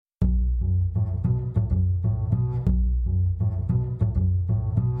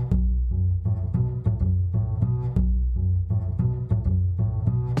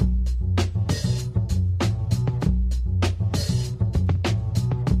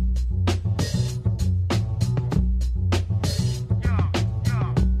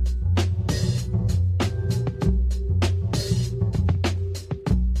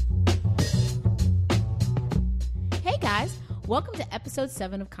Welcome to episode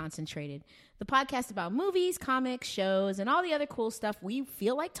 7 of Concentrated, the podcast about movies, comics, shows, and all the other cool stuff we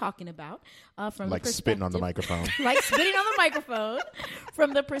feel like talking about from like the spitting on the microphone. like spitting on the microphone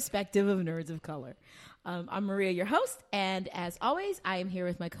from the perspective of nerds of color. I'm Maria, your host, and as always, I am here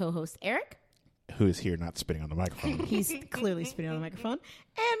with my co-host Eric, Who is here not spitting on the microphone. He's clearly spitting on the microphone,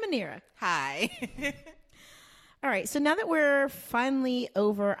 and Manira. Hi. All right, so now that we're finally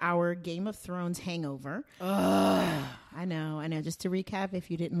over our Game of Thrones hangover, I know. Just to recap,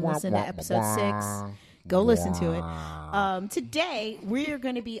 if you didn't listen to episode 6, go listen to it. Today, we're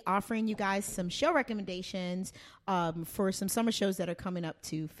going to be offering you guys some show recommendations for some summer shows that are coming up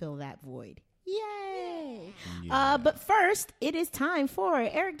to fill that void. Yay! Yeah. But first, it is time for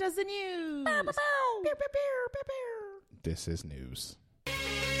Eric Does the News. This is news.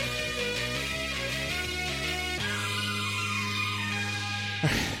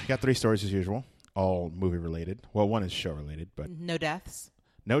 Got 3 stories as usual, all movie related. Well, one is show related, but No deaths.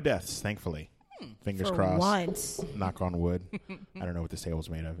 no deaths, thankfully. Fingers For crossed. once. Knock on wood. I don't know what this table's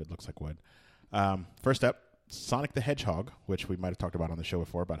made of. It looks like wood. First up, Sonic the Hedgehog, which we might have talked about on the show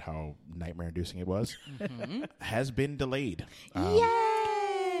before about how nightmare-inducing it was, has been delayed.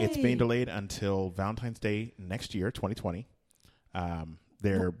 Yay! It's being delayed until Valentine's Day next year, 2020.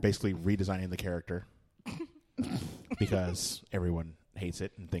 They're basically redesigning the character because everyone hates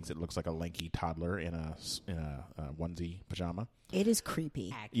it and thinks it looks like a lanky toddler in a onesie pajama. It is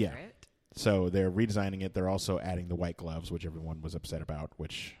creepy. Accurate. Yeah. So they're redesigning it. They're also adding the white gloves, which everyone was upset about,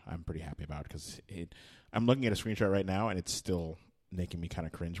 which I'm pretty happy about because I'm looking at a screenshot right now and it's still making me kind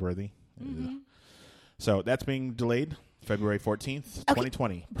of cringeworthy. Mm-hmm. So that's being delayed. February 14th,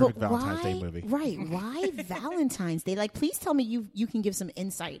 2020. Perfect Valentine's Day movie. Right. Why Valentine's Day? Like, please tell me you can give some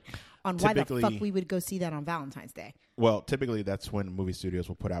insight on why the fuck we would go see that on Valentine's Day. Well, typically that's when movie studios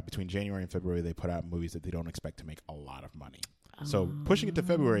will put out, between January and February, they put out movies that they don't expect to make a lot of money. So pushing it to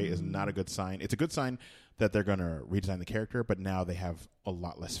February is not a good sign. It's a good sign that they're going to redesign the character, but now they have a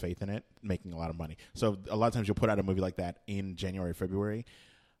lot less faith in it, making a lot of money. So a lot of times you'll put out a movie like that in January, February,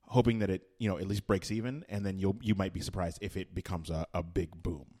 hoping that it, at least breaks even, and then you might be surprised if it becomes a big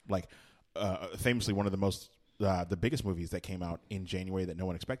boom. Like famously, one of the biggest movies that came out in January that no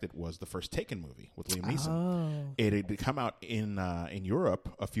one expected was the first Taken movie with Liam Neeson. It had come out in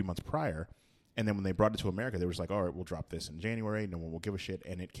Europe a few months prior, and then when they brought it to America, they were just like, all right, we'll drop this in January. No one will give a shit.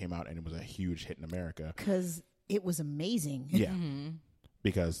 And it came out, and it was a huge hit in America. Because it was amazing. Yeah.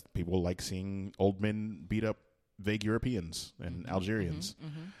 Because people like seeing old men beat up vague Europeans and Algerians.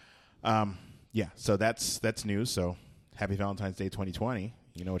 Yeah, so that's news. So happy Valentine's Day 2020.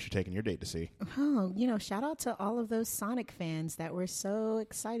 You know what you're taking your date to see. Oh, shout out to all of those Sonic fans that were so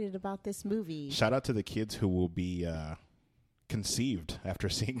excited about this movie. Shout out to the kids who will be conceived after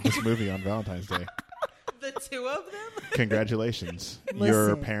seeing this movie on Valentine's Day. The 2 of them? Congratulations. Listen.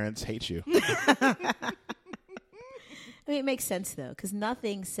 Your parents hate you. I mean, it makes sense, though, because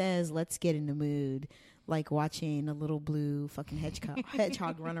nothing says let's get in the mood like watching a little blue fucking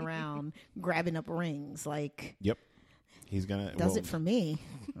hedgehog run around grabbing up rings. Like, Yep. He's gonna does it for me.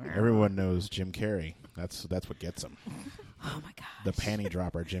 Everyone knows Jim Carrey. That's what gets him. Oh, my God. The panty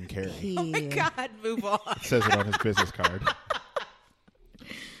dropper, Jim Carrey. Oh, my God. Move on. Says it on his business card.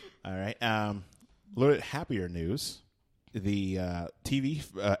 All right. A little bit happier news. The TV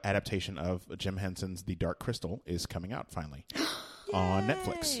adaptation of Jim Henson's The Dark Crystal is coming out finally on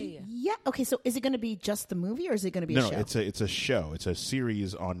Netflix. Yeah. Okay, so is it going to be just the movie or is it going to be a show? No, it's a show. It's a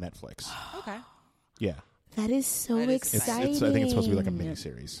series on Netflix. Okay. Yeah. That is so That is exciting. I think it's supposed to be like a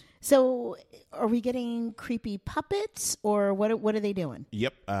miniseries. So are we getting creepy puppets or what are they doing?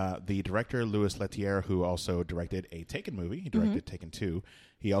 Yep. The director, Louis Leterrier, who also directed a Taken movie. He directed Taken 2.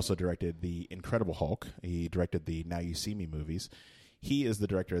 He also directed The Incredible Hulk. He directed the Now You See Me movies. He is the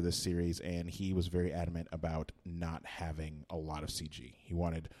director of this series, and he was very adamant about not having a lot of CG. He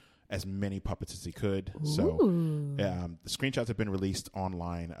wanted as many puppets as he could. Ooh. So the screenshots have been released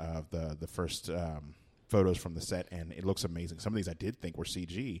online of the first photos from the set, and it looks amazing. Some of these I did think were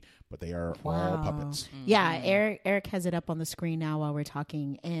CG, but they are all puppets. Yeah, Eric has it up on the screen now while we're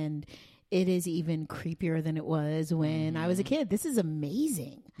talking, and it is even creepier than it was when I was a kid. This is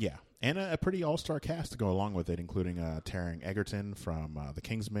amazing. Yeah, and a pretty all-star cast to go along with it, including Taron Egerton from The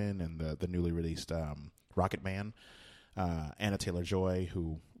Kingsman and the newly released Rocket Man, Anna Taylor-Joy,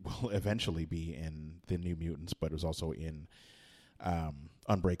 who will eventually be in The New Mutants, but was also in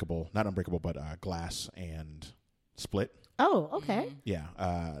Glass and Split. Oh, okay.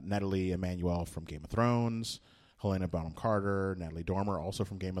 Yeah, Natalie Emmanuel from Game of Thrones, Helena Bonham Carter, Natalie Dormer, also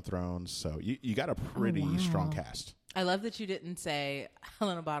from Game of Thrones. So you got a pretty strong cast. I love that you didn't say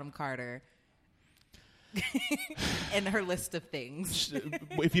Helena Bonham Carter. in her list of things.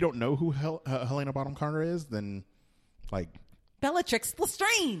 If you don't know who Helena Bonham Carter is, then like Bellatrix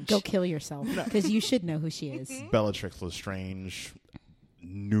Lestrange. Go kill yourself because you should know who she is. Bellatrix Lestrange,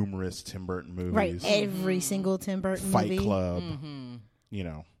 numerous Tim Burton movies, Right, every single Tim Burton Fight movie. Club, you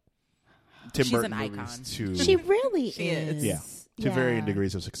know, Tim She's Burton an movies icon. to She really She is. is. to varying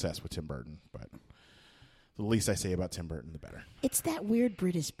degrees of success with Tim Burton, but the least I say about Tim Burton, the better. It's that weird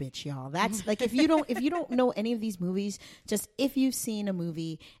British bitch, y'all. That's like if you don't know any of these movies, just if you've seen a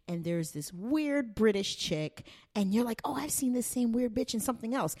movie and there's this weird British chick and you're like, oh, I've seen this same weird bitch in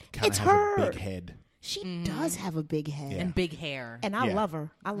something else. Kinda It's has her. a big head. She does have a big head. And big hair. And I Yeah. love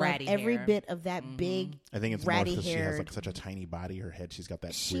her. I love Ratty every hair. bit of that big, I think it's more ratty because she has haired. like such a tiny body. Her head, she's got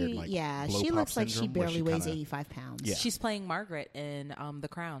that She weird like blow she pop looks like she syndrome where barely weighs kinda- 85 pounds. Yeah. She's playing Margaret in The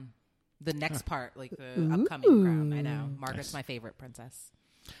Crown. The next part, like the upcoming Crown. I know. Margaret's my favorite princess.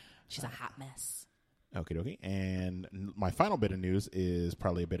 She's a hot mess. Okie dokie. And my final bit of news is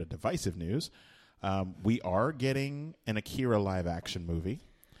probably a bit of divisive news. We are getting an Akira live action movie.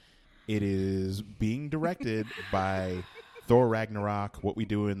 It is being directed by Thor Ragnarok, What We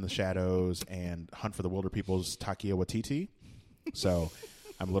Do in the Shadows, and Hunt for the Wilder People's Taika Waititi. So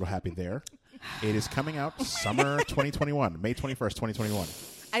I'm a little happy there. It is coming out summer 2021, May 21st, 2021.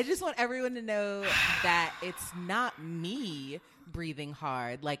 I just want everyone to know that it's not me breathing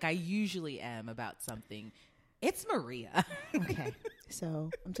hard like I usually am about something. It's Maria. Okay. So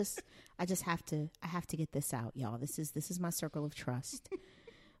I have to get this out, y'all. This is my circle of trust.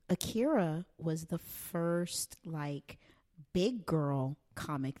 Akira was the first like big girl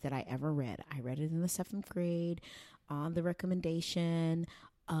comic that I ever read. I read it in the 7th grade on the recommendation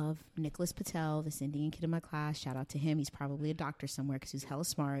of Nicholas Patel, this Indian kid in my class. Shout out to him. He's probably a doctor somewhere because he's hella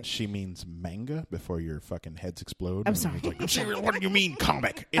smart. She means manga before your fucking heads explode. I'm And sorry. it's like, what do you mean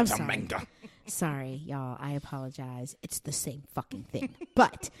comic? I'm It's a sorry. manga. Sorry, y'all. I apologize. It's the same fucking thing.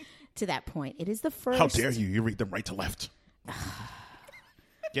 But to that point, it is the first. How dare you? You read them right to left.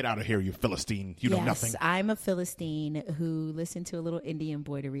 Get out of here, you Philistine. You know nothing. I'm a Philistine who listened to a little Indian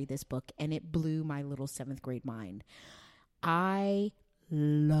boy to read this book, and it blew my little 7th grade mind. I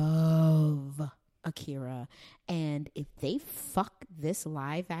love Akira, and if they fuck this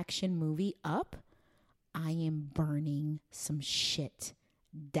live action movie up, I am burning some shit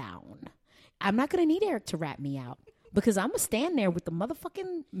down. I'm not going to need Eric to rat me out because I'm going to stand there with the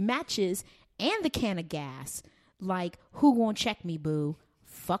motherfucking matches and the can of gas. Like, who gonna check me, boo?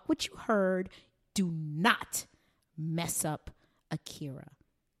 Fuck what you heard. Do not mess up Akira.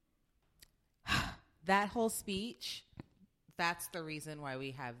 That whole speech, that's the reason why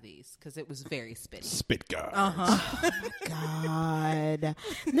we have these, because it was very spitty. Spit guard. God.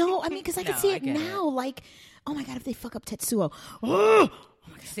 No, I mean, because I can No, see I it get now. Like, oh my God, if they fuck up Tetsuo. Oh,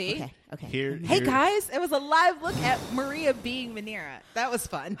 See? okay. Here, Hey here- guys, it was a live look at Maria being Manera. That was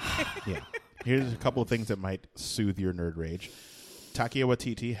fun. Yeah. Here's a couple of things that might soothe your nerd rage. Taika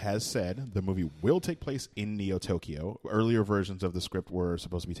Waititi has said the movie will take place in Neo Tokyo. Earlier versions of the script were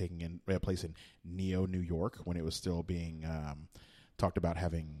supposed to be taking place in Neo New York when it was still being talked about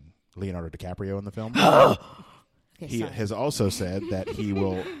having Leonardo DiCaprio in the film. Okay, He sorry. has also said that he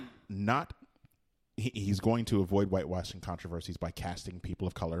will not. He's going to avoid whitewashing controversies by casting people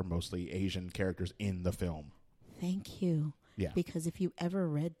of color, mostly Asian characters, in the film. Thank you. Yeah. Because if you ever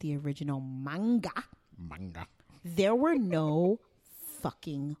read the original manga, Manga. there were no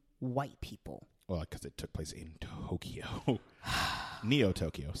fucking white people. Well, because it took place in Tokyo. Neo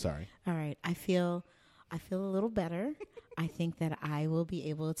Tokyo, sorry. All right. I feel a little better. I think that I will be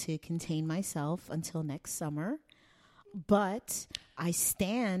able to contain myself until next summer. But I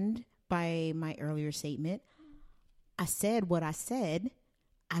stand by my earlier statement. I said what I said.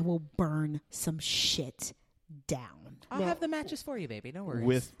 I will burn some shit down. I'll have the matches for you, baby. No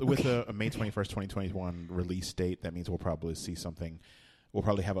worries. With a May 21st, 2021 release date, that means we'll probably see something. We'll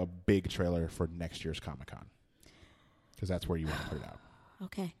probably have a big trailer for next year's Comic-Con. Because that's where you want to put it out.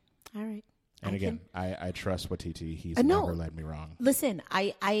 Okay. All right. And again, I trust Waititi. He's No. never led me wrong. Listen,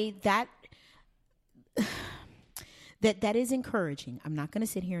 that is encouraging. I'm not going to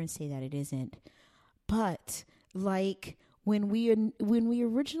sit here and say that it isn't. But like when we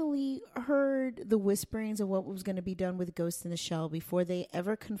originally heard the whisperings of what was going to be done with Ghost in the Shell before they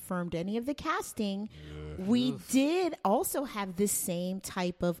ever confirmed any of the casting, we did also have this same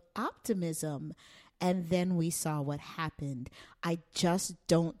type of optimism. And then we saw what happened. I just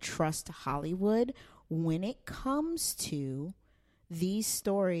don't trust Hollywood when it comes to these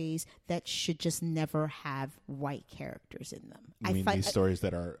stories that should just never have white characters in them. I mean, these stories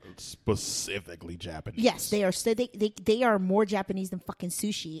that are specifically Japanese. Yes, they are. They are more Japanese than fucking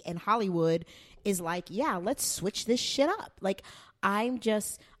sushi. And Hollywood is like, yeah, let's switch this shit up. Like, I'm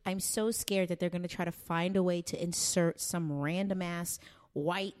so scared that they're going to try to find a way to insert some random ass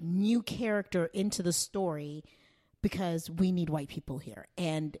white new character into the story because we need white people here.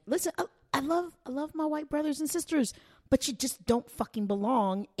 And listen, I love my white brothers and sisters, but you just don't fucking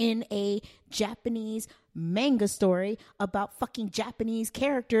belong in a Japanese manga story about fucking Japanese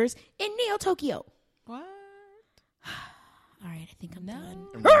characters in Neo Tokyo. What? All right, I think I'm done.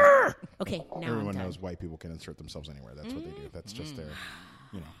 Okay, now Everyone I'm done. knows white people can insert themselves anywhere. That's what they do. That's just their,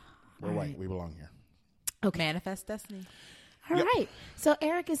 we're white. We belong here. Okay. Manifest destiny. All right. So,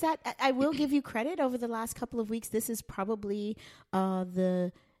 Eric, I will give you credit over the last couple of weeks. This is probably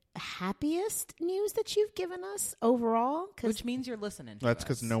the happiest news that you've given us overall. Which means you're listening to That's us.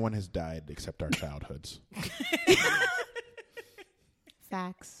 because no one has died except our childhoods.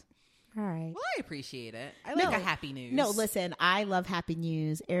 Facts. All right. Well, I appreciate it. I like a happy news. No, listen, I love happy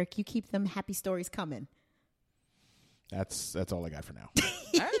news. Eric, you keep them happy stories coming. That's all I got for now.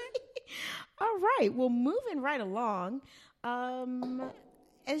 All right. All right. Well, moving right along.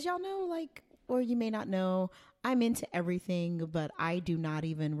 As y'all know, or you may not know, I'm into everything, but I do not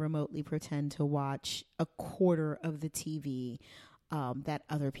even remotely pretend to watch a quarter of the TV that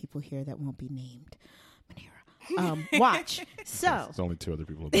other people here that won't be named watch. So There's only two other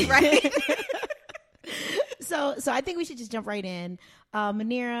people. Right. So I think we should just jump right in.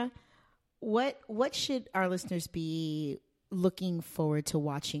 Manira, what should our listeners be looking forward to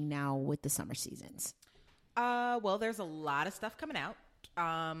watching now with the summer seasons? Well, there's a lot of stuff coming out.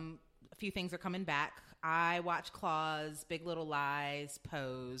 A few things are coming back. I watch Claws, Big Little Lies,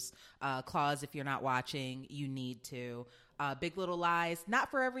 Pose. Claws, if you're not watching, you need to. Big Little Lies, not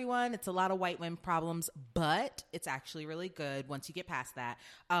for everyone. It's a lot of white women problems, but it's actually really good once you get past that.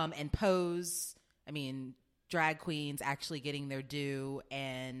 And Pose, I mean, drag queens actually getting their due,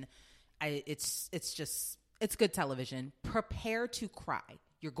 and it's good television. Prepare to cry.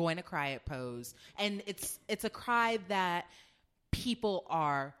 You're going to cry at Pose, and it's a cry that people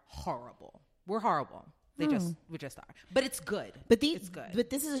are horrible. We're horrible. We just are. But it's good. It's good. But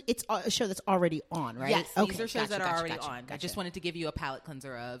it's a show that's already on, right? Yes, okay, these are shows that are already on. Gotcha. I just wanted to give you a palate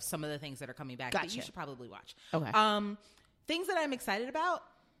cleanser of some of the things that are coming back that you should probably watch. Okay. Things that I'm excited about.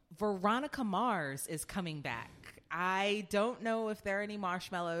 Veronica Mars is coming back. I don't know if there are any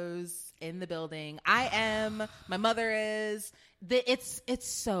marshmallows in the building. I am. My mother is. It's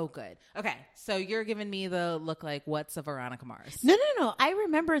so good. Okay, so you're giving me the look like, what's a Veronica Mars? No. I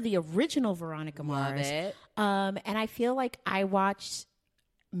remember the original Veronica Mars. Love it. And I feel like I watched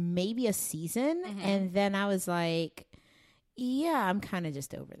maybe a season, and then I was like, yeah, I'm kind of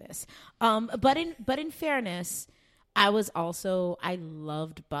just over this. But in fairness, I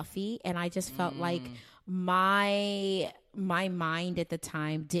loved Buffy, and I just felt like my mind at the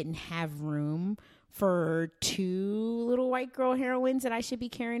time didn't have room for two little white girl heroines that I should be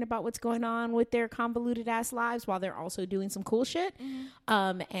caring about what's going on with their convoluted ass lives while they're also doing some cool shit.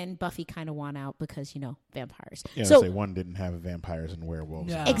 And Buffy kind of won out because, vampires. Yeah, so one didn't have vampires and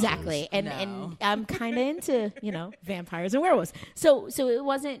werewolves. No. exactly. And I'm kind of into, vampires and werewolves. So it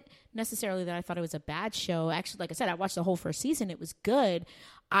wasn't necessarily that I thought it was a bad show. Actually, like I said, I watched the whole first season. It was good.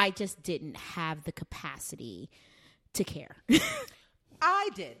 I just didn't have the capacity to care. I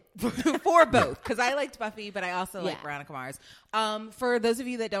did for both because I liked Buffy, but I also like Veronica Mars. For those of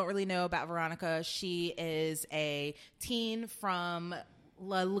you that don't really know about Veronica, she is a teen from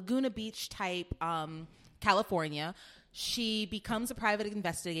Laguna Beach type, California. She becomes a private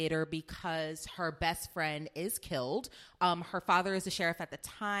investigator because her best friend is killed. Her father is a sheriff at the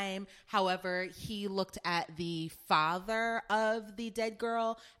time. However, he looked at the father of the dead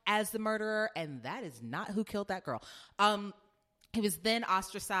girl as the murderer, and that is not who killed that girl. He was then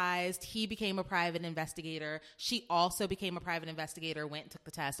ostracized. He became a private investigator. She also became a private investigator, went and took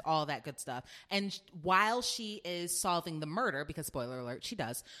the test, all that good stuff. And while she is solving the murder, because spoiler alert, she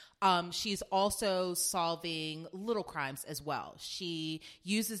does, she's also solving little crimes as well. She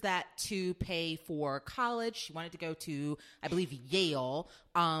uses that to pay for college. She wanted to go to, I believe, Yale.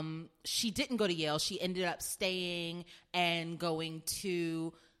 She didn't go to Yale. She ended up staying and going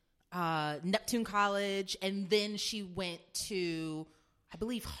to Neptune College, and then she went to, I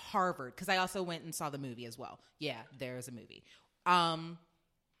believe, Harvard, because I also went and saw the movie as well. Yeah, there's a movie.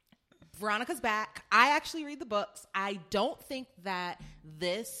 Veronica's back. I actually read the books. I don't think that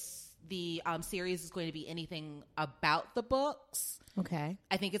this the series is going to be anything about the books. Okay.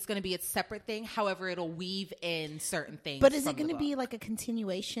 I think it's going to be its separate thing. However, it'll weave in certain things. But is it going to be like a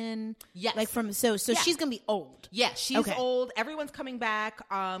continuation? Yes. Like from so she's going to be old. Yeah, she's old. Everyone's coming back.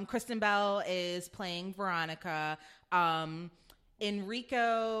 Kristen Bell is playing Veronica.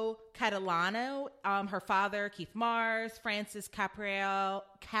 Enrico Catalano, her father, Keith Mars, Francis Capra,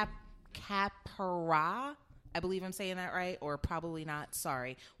 I believe I'm saying that right, or probably not.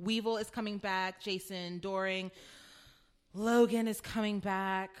 Sorry. Weevil is coming back. Jason Doring. Logan is coming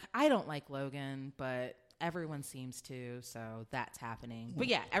back. I don't like Logan, but everyone seems to, so that's happening. But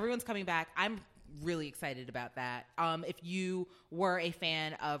yeah, everyone's coming back. I'm really excited about that. If you were a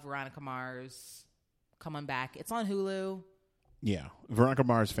fan of Veronica Mars, come on back. It's on Hulu. Yeah. Veronica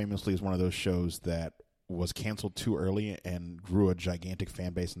Mars famously is one of those shows that was canceled too early and grew a gigantic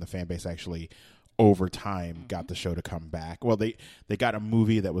fan base, and the fan base actually over time got the show to come back. Well, they got a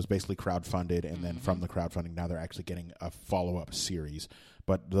movie that was basically crowdfunded, and then from the crowdfunding, now they're actually getting a follow-up series.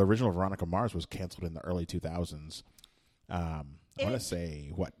 But the original Veronica Mars was canceled in the early 2000s. I want to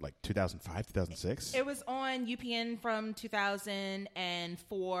say, 2005, 2006? It was on UPN from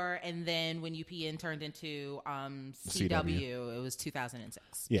 2004, and then when UPN turned into CW, it was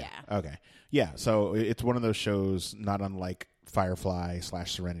 2006. Yeah. Okay. Yeah, so it's one of those shows, not unlike Firefly /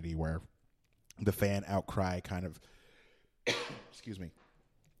 Serenity, where the fan outcry kind of, excuse me,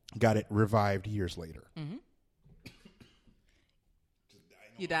 got it revived years later. Mm-hmm.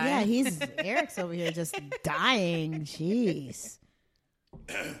 You dying? Yeah, Eric's over here just dying. Jeez.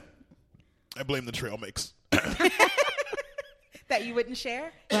 I blame the trail mix. That you wouldn't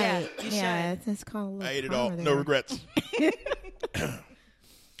share? Right. Yeah, you yeah, should. it's called. I ate it all. There. No regrets.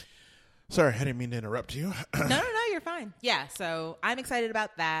 Sorry, I didn't mean to interrupt you. No, you're fine. Yeah, so I'm excited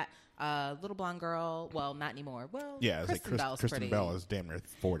about that. Little blonde girl. Well, not anymore. Well, yeah, Kristen Bell's Kristen pretty. Bell is damn near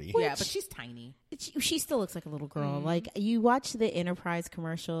 40. Yeah, but she's tiny. She still looks like a little girl. Like, you watch the Enterprise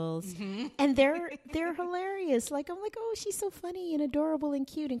commercials, and they're hilarious. Like, I'm like, oh, she's so funny and adorable and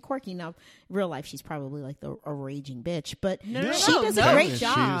cute and quirky. Now, real life, she's probably like a raging bitch, but she does a great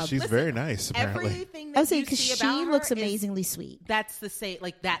job. She's very nice. Apparently, everything that I was saying you see she about looks her amazingly sweet. That's the say.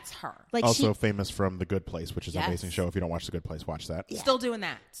 Like, that's her. Like, also famous from The Good Place, which is an Yes. amazing show. If you don't watch The Good Place, watch that. Yeah. Still doing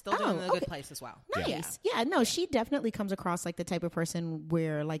that. Still doing The okay. Good Place as well. Nice. Yeah, no, she definitely comes across like the type of person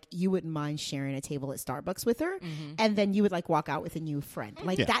where like you wouldn't mind sharing a table at Starbucks with her, and then you would like walk out with a new friend.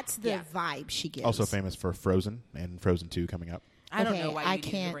 Like that's the vibe she gives. Also famous for Frozen and Frozen 2 coming up. I don't know why I you need to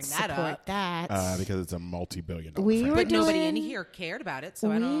can't bring that support up. that. Because it's a multi-billion-dollar We franchise. were But nobody in doing- here cared about it, so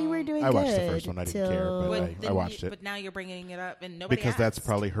I don't. We were doing I watched good the first one. I didn't care, till- but I then watched it. But now you're bringing it up, and nobody Because that's asked.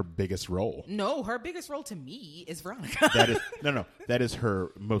 probably her biggest role. No, her biggest role to me is Veronica. That is no. That is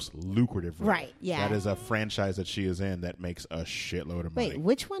her most lucrative role. Right, yeah. That is a franchise that she is in that makes a shitload of money. Wait,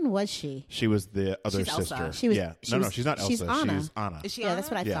 which one was she? She was the other She's Elsa. sister. She was- yeah. she No, was- she's not Elsa. she's Anna. She's Anna. Is she Yeah, Anna? that's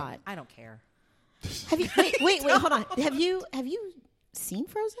what I Yeah. thought. I don't care. Have you? Wait, hold on. Have you seen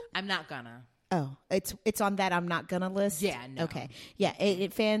Frozen? I'm not gonna. Oh, it's on that I'm not gonna list. Yeah, no. Okay, yeah.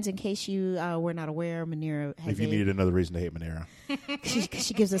 Fans, in case you were not aware, Manira has If you needed another reason to hate Manera.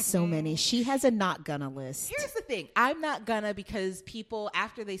 she gives us so many. She has a not gonna list. Here's the thing. I'm not gonna because people,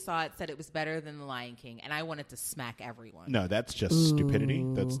 after they saw it, said it was better than The Lion King, and I wanted to smack everyone. No, that's just stupidity.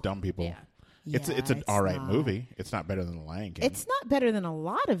 That's dumb people. Yeah. It's Yeah, an all right not. movie. It's not better than The Lion King. It's not better than a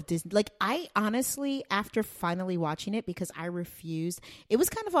lot of Disney. Like, I honestly, after finally watching it, because I refused, it was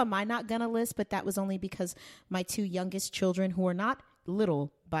kind of on my not gonna list, but that was only because my two youngest children, who are not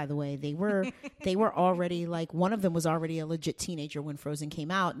little, by the way, they were already like, one of them was already a legit teenager when Frozen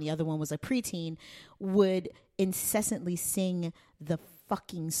came out, and the other one was a preteen, would incessantly sing the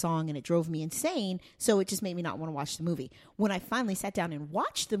fucking song, and it drove me insane. So it just made me not want to watch the movie. When I finally sat down and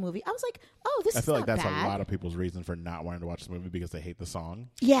watched the movie, I was like, oh, this I is feel not like that's bad. a lot of people's reason for not wanting to watch the movie because they hate the song.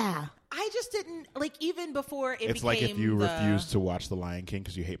 Yeah. I just didn't like even before it It's became like if you the, refuse to watch The Lion King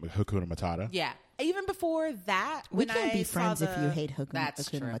because you hate Hakuna Matata. Yeah, even before that, We when can't I be friends saw if the, you hate Hakuna That's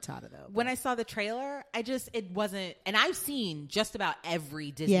true. Matata, though. When I saw the trailer, it wasn't, and I've seen just about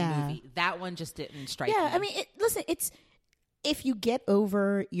every Disney Yeah. movie. That one just didn't strike me. Yeah, I mean, listen, it's if you get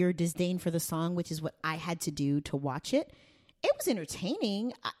over your disdain for the song, which is what I had to do to watch it, it was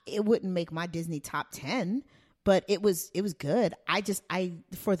entertaining. It wouldn't make my Disney top 10, but it was good. I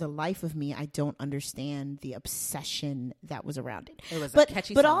for the life of me, I don't understand the obsession that was around it. It was a but,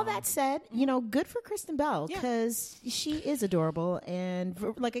 catchy But all song. that said, good for Kristen Bell, because she is adorable, and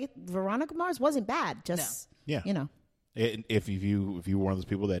Veronica Mars wasn't bad. Just Yeah. you know. If you were one of those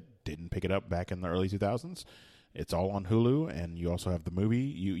people that didn't pick it up back in the early 2000s, It's all on Hulu, and you also have the movie.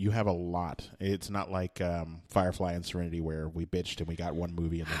 You have a lot. It's not like Firefly and Serenity where we bitched and we got one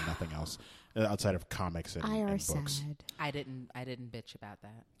movie and then nothing else outside of comics and books. Sad. I didn't bitch about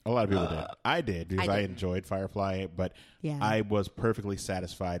that. A lot of people did. I did because I enjoyed Firefly, but I was perfectly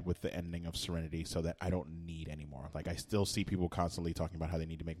satisfied with the ending of Serenity, so that I don't need any more. Like, I still see people constantly talking about how they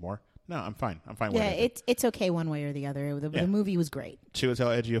need to make more. No, I'm fine. I'm fine with it. It's okay one way or the other. The movie was great.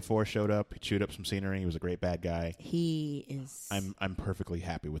 Chiwetel Ejiofor showed up. He chewed up some scenery. He was a great bad guy. He is. I'm perfectly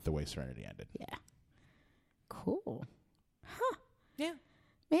happy with the way Serenity ended. Yeah. Cool. Huh. Yeah.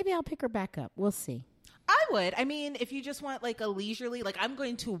 Maybe I'll pick her back up. We'll see. I would. I mean, if you just want like a leisurely, like I'm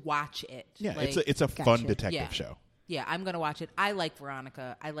going to watch it. Yeah, like, it's a fun detective show. Yeah, I'm going to watch it. I like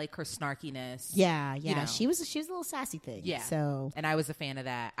Veronica. I like her snarkiness. Yeah. You know. She was a little sassy thing. Yeah. So, and I was a fan of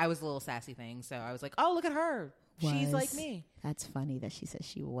that. I was a little sassy thing. So I was like, oh, look at her. She's like me. That's funny that she says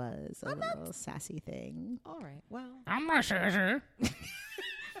she was a little sassy thing. All right. Well, I'm not sassy.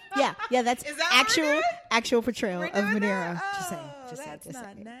 Yeah. That's Is that actual portrayal of Manera. Oh, just saying. that's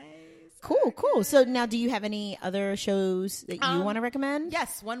not nice. Cool. So now, do you have any other shows that you want to recommend?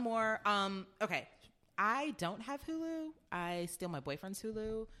 Yes, one more. Okay. I don't have Hulu. I steal my boyfriend's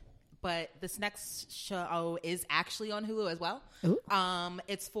Hulu. But this next show is actually on Hulu as well. Ooh.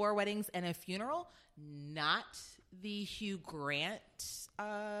 It's 4 Weddings and a Funeral, not the Hugh Grant.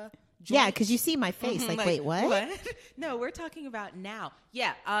 Yeah, because you see my face. Like, wait, what? No, we're talking about now.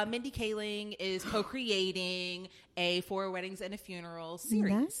 Yeah, Mindy Kaling is co-creating a 4 Weddings and a Funeral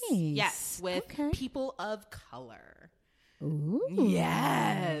series. Nice. Yes, with people of color. Ooh.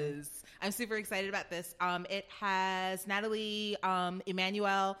 Yes. I'm super excited about this. It has Natalie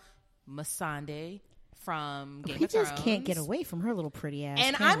Emmanuel Missandei from Game of Thrones. We just can't get away from her little pretty ass.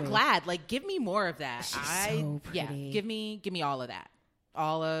 And I'm glad. Like, give me more of that. She's so pretty. Yeah, give me all of that.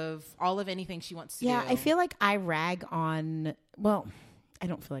 All of anything she wants to do. Yeah, I feel like I rag on. Well, I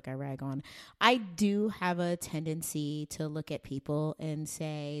don't feel like I rag on. I do have a tendency to look at people and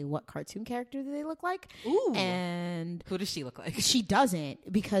say, what cartoon character do they look like? Ooh. And who does she look like? She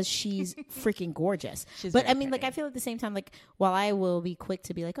doesn't, because she's freaking gorgeous. But I mean, like, I feel at the same time, like, while I will be quick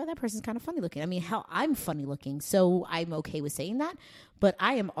to be like, oh, that person's kind of funny looking. I mean, hell, I'm funny looking, so I'm okay with saying that. But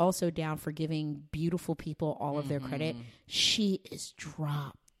I am also down for giving beautiful people all of their credit. She is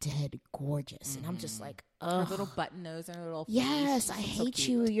drop dead gorgeous, and I'm just like, ugh. Her little button nose and her little face. Yes, I hate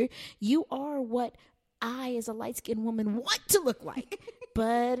so you. You are what I, as a light skinned woman, want to look like,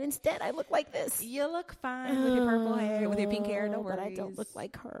 but instead I look like this. You look fine with your purple hair, with your pink hair. No worries. But I don't look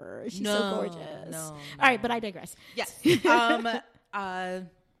like her. She's so gorgeous. No. All right, but I digress. Yes.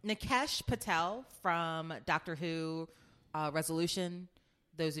 Nikesh Patel from Doctor Who Resolution.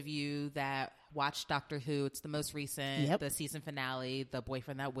 Those of you that watched Doctor Who, it's the most recent, the season finale, the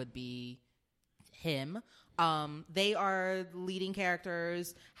boyfriend that would be him. They are leading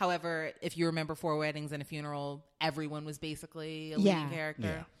characters. However, if you remember 4 Weddings and a Funeral, everyone was basically a leading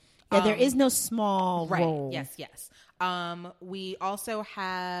character. Yeah, there is no small role. Yes. We also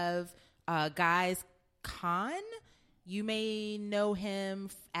have Guys Khan. You may know him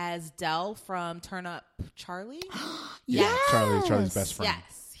as Del from Turn Up Charlie. Yes. Charlie's best friend.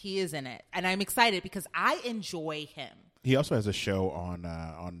 Yes, he is in it. And I'm excited because I enjoy him. He also has a show on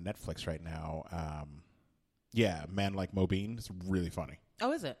Netflix right now. Man Like Mobeen. It's really funny.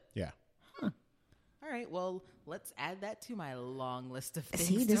 Oh, is it? Yeah. All right. Well, let's add that to my long list of things.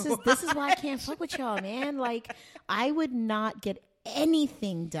 See, this is why I can't fuck with y'all, man. Like, I would not get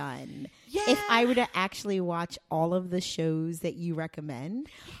anything done if I were to actually watch all of the shows that you recommend.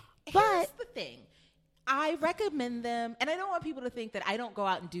 Here's the thing. I recommend them, and I don't want people to think that I don't go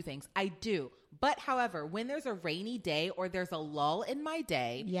out and do things. I do. But, however, when there's a rainy day or there's a lull in my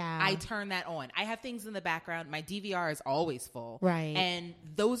day, I turn that on. I have things in the background. My DVR is always full. Right. And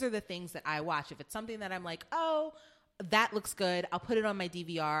those are the things that I watch. If it's something that I'm like, oh, that looks good, I'll put it on my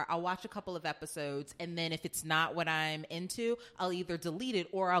DVR. I'll watch a couple of episodes. And then if it's not what I'm into, I'll either delete it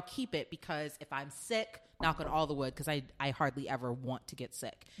or I'll keep it, because if I'm sick, knock on all the wood, because I hardly ever want to get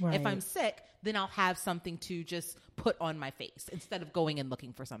sick. Right. If I'm sick, then I'll have something to just put on my face instead of going and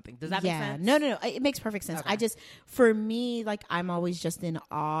looking for something. Does that make sense? No. It makes perfect sense. Okay. For me, like, I'm always just in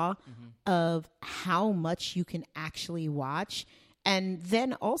awe of how much you can actually watch. And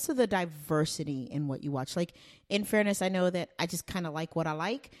then also the diversity in what you watch. Like, in fairness, I know that I just kind of like what I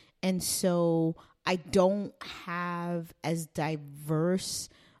like. And so I don't have as diverse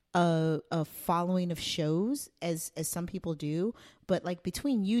a following of shows as some people do. But, like,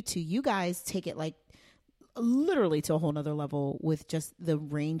 between you two, you guys take it, like, literally to a whole nother level with just the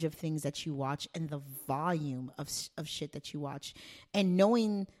range of things that you watch and the volume of shit that you watch. And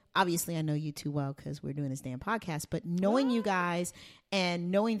knowing obviously I know you too well because we're doing this damn podcast, but knowing you guys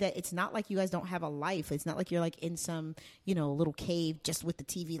and knowing that it's not like you guys don't have a life. It's not like you're like in some, little cave just with the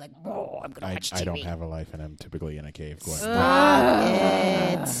TV like, whoa, I'm going to watch TV. I don't have a life and I'm typically in a cave.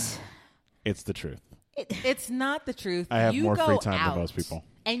 It's the truth. It's not the truth. I have more free time than most people.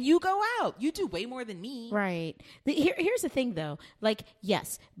 And you go out. You do way more than me. Right. Here's the thing, though. Like,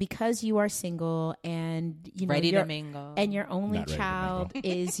 yes, because you are single and ready to mingle, and your only child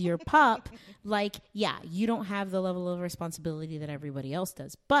is your pup. Like, yeah, you don't have the level of responsibility that everybody else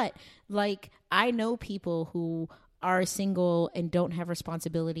does. But like, I know people who are single and don't have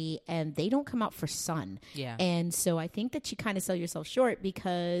responsibility and they don't come out for sun. Yeah. And so I think that you kind of sell yourself short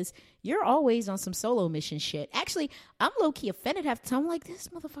because you're always on some solo mission shit. Actually, I'm low-key offended half the time. I'm like, this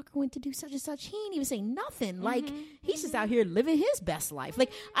motherfucker went to do such and such. He ain't even say nothing. Like, he's just out here living his best life.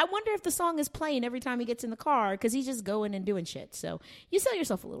 Like, I wonder if the song is playing every time he gets in the car because he's just going and doing shit. So you sell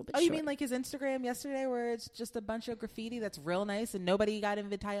yourself a little bit short. You mean like his Instagram yesterday where it's just a bunch of graffiti that's real nice and nobody got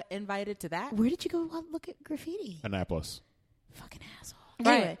invited to that? Where did you go look at graffiti? Annapolis. Fucking asshole.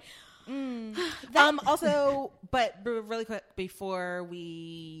 Right. Anyway. Also, but really quick before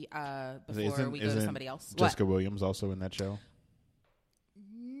we go to somebody else. Jessica Williams also in that show?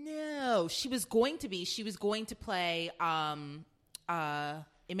 No, she was going to be. She was going to play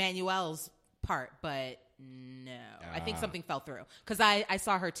Emmanuel's part, but no. I think something fell through because I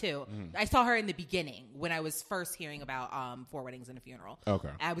saw her too. I saw her in the beginning when I was first hearing about Four Weddings and a Funeral. Okay.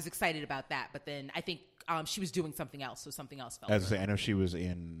 I was excited about that, but then I think she was doing something else, so something else fell As through. I say, I know she was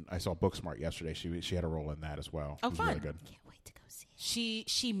in. I saw Booksmart yesterday. She had a role in that as well. Oh, it was fun! Really good. Can't wait to go see it.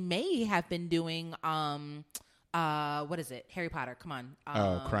 She may have been doing what is it? Harry Potter. Come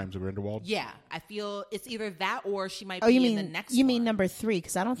on. Crimes of Grindelwald. Yeah, I feel it's either that or she might Oh, be you mean in the next. You mean one. number 3?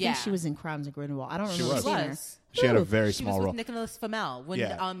 Because I don't think Yeah. she was in Crimes of Grindelwald. I don't She remember was. seeing her. Was. She had a very She small was role. with Nicholas Flamel when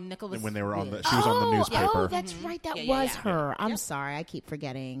Nicholas when they were on was- she was on the newspaper. Oh, that's right. That Yeah, was yeah. her. I'm Yep. sorry. I keep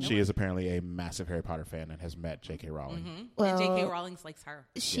forgetting. She is apparently a massive Harry Potter fan and has met J.K. Rowling. Well, and J.K. Rowling likes her.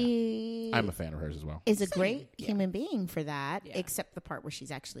 She I'm a fan of hers as well. is a great human being for that, Yeah. except the part where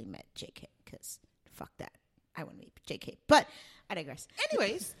she's actually met JK, because fuck that. I want to meet JK. But I digress.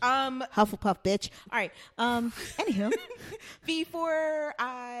 Anyways, Hufflepuff, bitch. All right. Anywho. before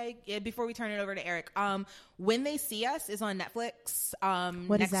we turn it over to Eric, When They See Us is on Netflix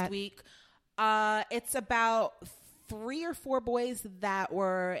What next is that? week. It's about 3 or 4 boys that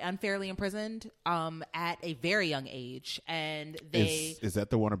were unfairly imprisoned at a very young age, and they Is that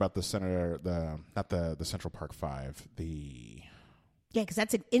the one about the not the Central Park 5? The Yeah, because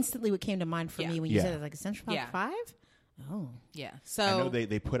that's instantly what came to mind for me when you Yeah. said it, like a Central Park 5. Oh. yeah. So I know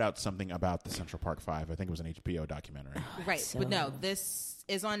they put out something about the Central Park 5. I think it was an HBO documentary. right, So- but no, this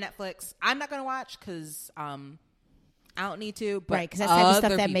is on Netflix. I'm not going to watch because I don't need to. But Right, because that's the type of stuff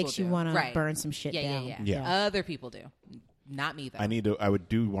other that people makes you do. want to Right. burn some shit Yeah, down. yeah, yeah, Yeah. Other people do, not me though. I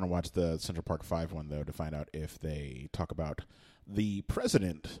do want to watch the Central Park 5 one though to find out if they talk about the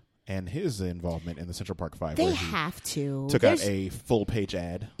president and his involvement in the Central Park 5. They where he have to. took out a full page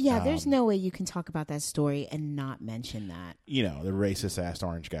ad. Yeah, there's no way you can talk about that story and not mention that. The racist ass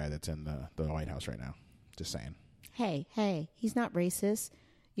orange guy that's in the White House right now. Just saying. Hey, he's not racist.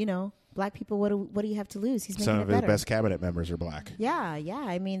 Black people, what do you have to lose? He's making Some it of his better. best cabinet members are black. Yeah.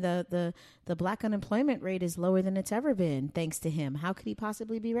 I mean, the black unemployment rate is lower than it's ever been, thanks to him. How could he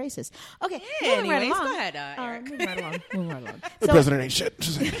possibly be racist? Okay, moving right anyways, along. go ahead, Eric. Moving right along. The president ain't shit.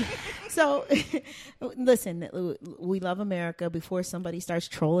 Just saying. So, listen, we love America. Before somebody starts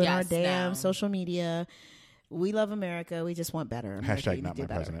trolling our Yes, damn no. social media, we love America. We just want better. America, Hashtag you not do my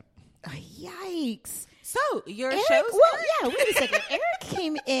better. president. Yikes. So your Eric, show's wait a second. Eric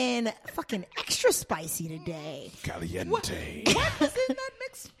came in fucking extra spicy today. Caliente. what was in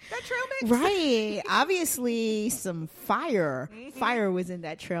that trail mix? Right. Obviously, some fire. Fire was in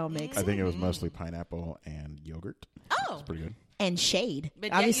that trail mix. I think it was mostly pineapple and yogurt. Oh. It's pretty good. And shade.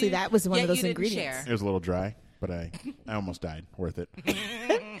 But yet Obviously, you- that was one yet of those you didn't ingredients. share. It was a little dry, but I almost died. Worth it.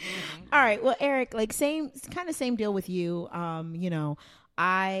 All right. Well, Eric, same deal with you.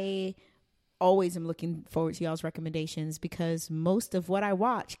 I always am looking forward to y'all's recommendations because most of what I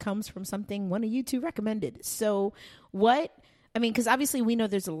watch comes from something one of you two recommended. So because obviously we know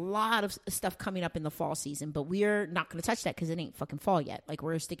there's a lot of stuff coming up in the fall season, but we're not going to touch that because it ain't fucking fall yet. Like,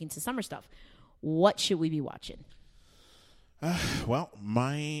 we're sticking to summer stuff. What should we be watching? Well,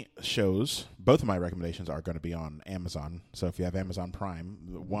 my shows, both of my recommendations are going to be on Amazon. So if you have Amazon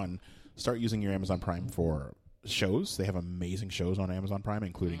Prime, start using your Amazon Prime for shows. They have amazing shows on Amazon Prime,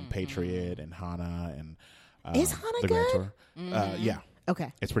 including Patriot and Hannah and Is Hannah the Grand good? Tour. Yeah.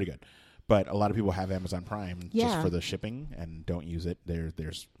 Okay. It's pretty good. But a lot of people have Amazon Prime Yeah. just for the shipping and don't use it.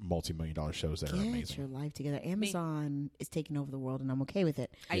 There's multi-million-dollar shows that are Get amazing. your life together. Amazon is taking over the world, and I'm okay with it.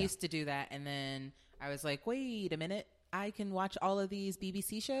 I used to do that, and then I was like, wait a minute. I can watch all of these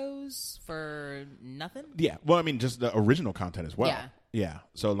BBC shows for nothing? Yeah. Well, I mean, just the original content as well. Yeah. Yeah.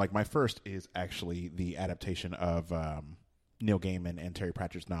 So, like, my first is actually the adaptation of Neil Gaiman and Terry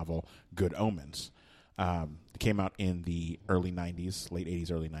Pratchett's novel, Good Omens. It came out in the early 90s, late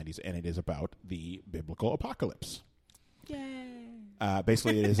 80s, early 90s, and it is about the biblical apocalypse. Yay.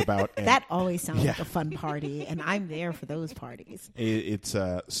 Basically, it is about... That always sounds like Yeah. a fun party, and I'm there for those parties. It's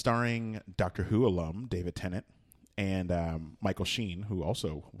starring Doctor Who alum David Tennant and Michael Sheen, who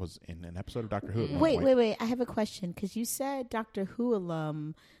also was in an episode of Doctor Who. At one point. Wait. I have a question, because you said Doctor Who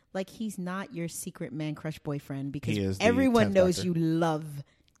alum, like he's not your secret man crush boyfriend, because He is the everyone 10th knows Doctor. you love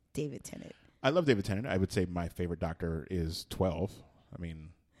David Tennant. I love David Tennant. I would say my favorite Doctor is 12. I mean,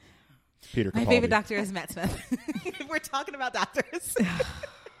 Peter Capaldi. My favorite doctor is Matt Smith. We're talking about doctors.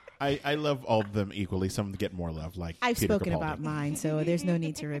 I love all of them equally. Some get more love, like I've Peter spoken Capaldi. about mine, so there's no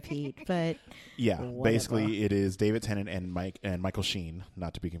need to repeat. But Yeah, whatever. basically it is David Tennant and Michael Sheen,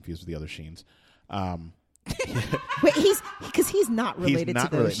 not to be confused with the other Sheens. wait, he's not related He's not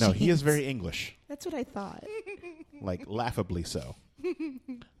to those. related. No, he is Sheens. very English, That's what I thought. like laughably so.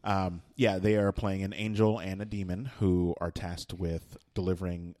 Yeah, they are playing an angel and a demon who are tasked with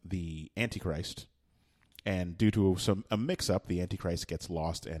delivering the Antichrist. And due to a mix-up, the Antichrist gets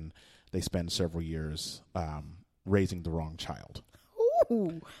lost, and they spend several years raising the wrong child.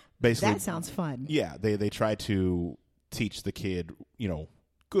 Ooh, Basically, that sounds fun. Yeah, they try to teach the kid,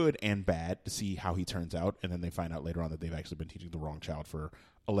 good and bad to see how he turns out, and then they find out later on that they've actually been teaching the wrong child for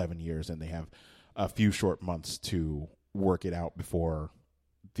 11 years, and they have a few short months to work it out before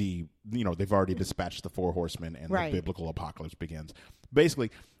they've already dispatched the 4 horsemen and Right. the biblical apocalypse begins. Basically,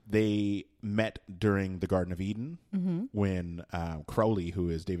 they met during the Garden of Eden when Crowley, who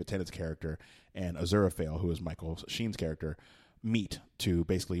is David Tennant's character, and Aziraphale, who is Michael Sheen's character, meet to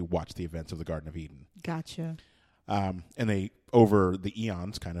basically watch the events of the Garden of Eden. Gotcha. And they, over the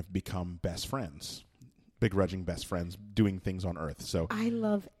eons, kind of become best friends, begrudging best friends, doing things on Earth. So I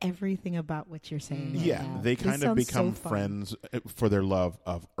love everything about what you're saying. Right yeah, now. they This kind of sounds become so fun. friends for their love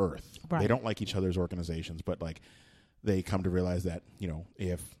of Earth. Right. They don't like each other's organizations, but like they come to realize that,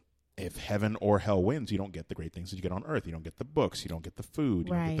 if heaven or hell wins, you don't get the great things that you get on Earth. You don't get the books, you don't get the food,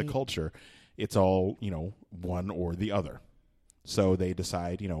 you don't get the Right. culture. It's all, one or the other. So they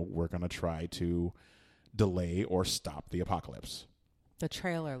decide, we're going to try to delay or stop the apocalypse. The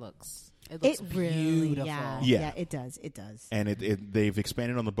trailer looks It really, beautiful. yeah, it does. It does. And they've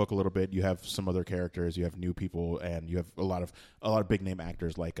expanded on the book a little bit. You have some other characters, you have new people, and you have a lot of big name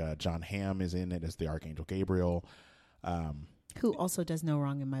actors like John Hamm is in it as the Archangel Gabriel. Who also does no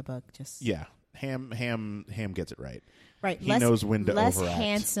wrong in my book. Just Yeah, Ham gets it right. right. He knows when to less overact.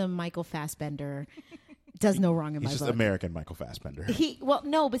 handsome Michael Fassbender does no wrong in He's my just book. American Michael Fassbender. But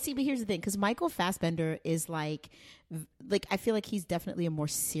here's the thing, because Michael Fassbender is like I feel like he's definitely a more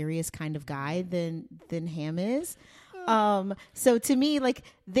serious kind of guy than Ham is. So to me, like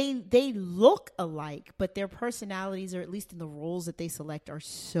they look alike, but their personalities, or at least in the roles that they select, are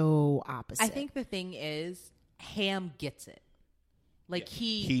so opposite. I think the thing is, Ham gets it. Like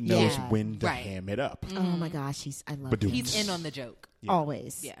He knows Yeah. when to Right. ham it up. Oh my gosh, I love But him. he's in on the joke.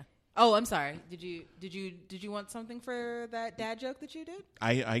 Always. Yeah. Oh, I'm sorry. Did you want something for that dad joke that you did?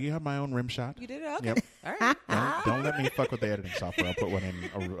 I have my own rim shot. You did it? Okay. Yep. All right. Don't let me fuck with the editing software. I'll put one in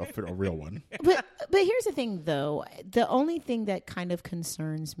a real one. But here's the thing, though. The only thing that kind of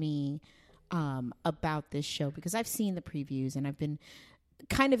concerns me about this show, because I've seen the previews and I've been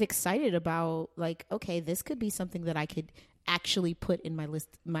kind of excited about, like, okay, this could be something that I could actually put in my list,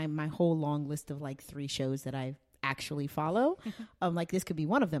 my whole long list of like 3 shows that I actually follow. Like this could be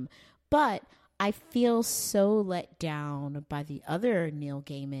one of them. But I feel so let down by the other Neil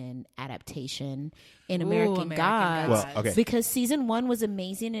Gaiman adaptation in American Gods. Well, okay. Because season 1 was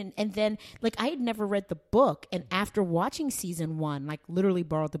amazing, and then like I had never read the book, and after watching season 1, like literally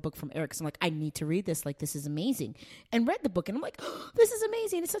borrowed the book from Eric, so I'm like, I need to read this, like this is amazing, and read the book, and I'm like, oh, this is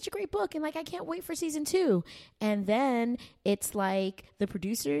amazing, it's such a great book, and like I can't wait for season 2. And then it's like the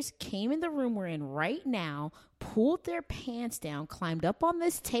producers came in the room we're in right now, pulled their pants down, climbed up on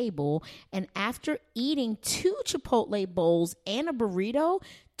this table, and after eating 2 Chipotle bowls and a burrito,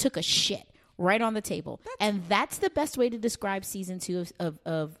 took a shit right on the table. And that's the best way to describe season 2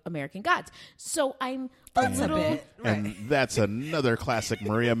 of American Gods. So I'm a little... And that's another classic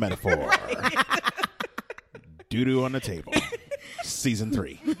Maria metaphor. Doo-doo on the table. Season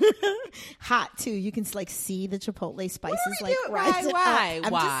 3. hot too. You can like see the chipotle spices like Why? rising Why? up.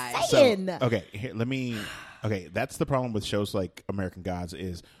 I'm Why? just saying. Okay, here, okay, that's the problem with shows like American Gods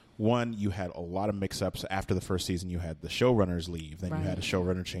is, one, you had a lot of mix-ups. After the first season, you had the showrunners leave. Then you had a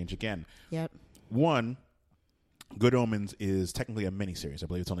showrunner change again. Yep. One, Good Omens is technically a miniseries. I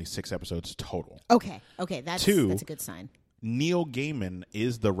believe it's only 6 episodes total. Okay, that's a good sign. Neil Gaiman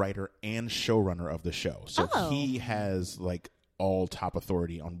is the writer and showrunner of the show. So he has like all top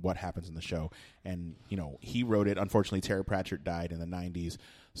authority on what happens in the show. And, you know, he wrote it. Unfortunately, Terry Pratchett died in the 90s,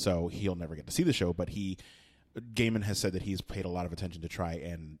 so he'll never get to see the show. But Gaiman has said that he's paid a lot of attention to try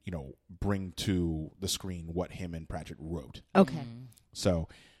and, you know, bring to the screen what him and Pratchett wrote. Okay. So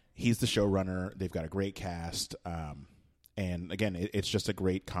he's the showrunner. They've got a great cast. And again, it's just a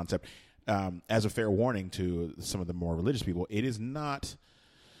great concept. As a fair warning to some of the more religious people, it is not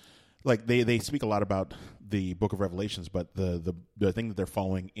like they speak a lot about the Book of Revelations, but the thing that they're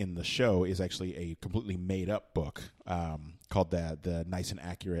following in the show is actually a completely made up book called the Nice and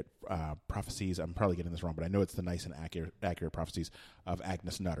Accurate Prophecies. I'm probably getting this wrong, but I know it's the Nice and Accurate Prophecies of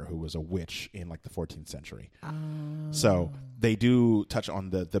Agnes Nutter, who was a witch in like the 14th century. So they do touch on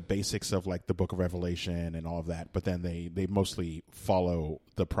the basics of like the Book of Revelation and all of that, but then they mostly follow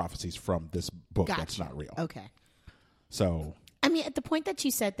the prophecies from this book that's not real. Okay. So I mean, at the point that you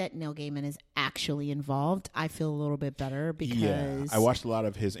said that Neil Gaiman is actually involved, I feel a little bit better because I watched a lot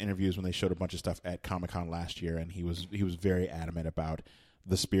of his interviews when they showed a bunch of stuff at Comic-Con last year, and he was very adamant about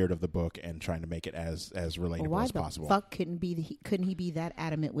the spirit of the book and trying to make it as relatable as possible. Why the fuck couldn't he be that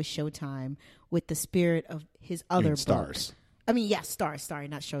adamant with Showtime with the spirit of his other books? Stars. I mean, yeah, Stars. Sorry,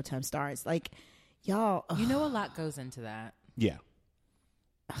 not Showtime. Stars. Like, y'all. You know, a lot goes into that. Yeah.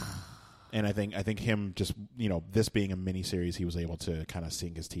 And I think him just, you know, this being a miniseries, he was able to kind of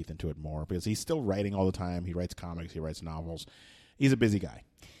sink his teeth into it more because he's still writing all the time. He writes comics. He writes novels. He's a busy guy.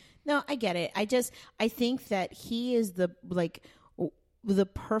 No, I get it. I think that he is the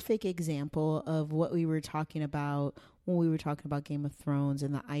perfect example of what we were talking about when we were talking about Game of Thrones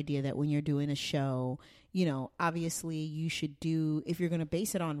and the idea that when you're doing a show, you know, obviously you should do, if you're going to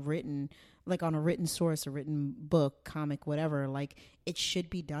base it on written, like on a written source, a written book, comic, whatever, like it should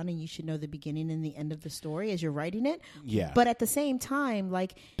be done and you should know the beginning and the end of the story as you're writing it. Yeah. But at the same time,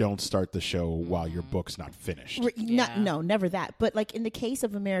 like, don't start the show while your book's not finished. No, never that. But like in the case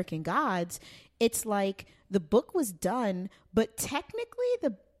of American Gods, it's like the book was done, but technically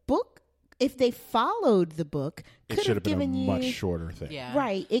the book, if they followed the book, it should have been a much shorter thing. Yeah.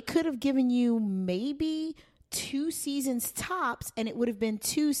 Right. It could have given you maybe 2 seasons tops, and it would have been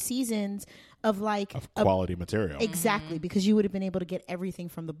 2 seasons of quality material. Exactly, because you would have been able to get everything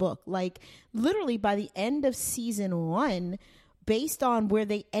from the book. Like literally by the end of season 1, based on where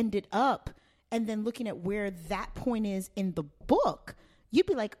they ended up and then looking at where that point is in the book, you'd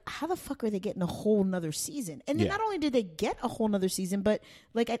be like, how the fuck are they getting a whole nother season? And then not only did they get a whole nother season, but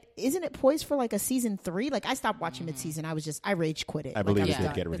like, isn't it poised for like a season 3? Like I stopped watching mid-season. I rage quit it. I believe it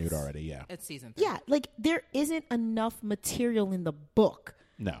did get renewed already. Yeah. It's season 3. Yeah. Like there isn't enough material in the book.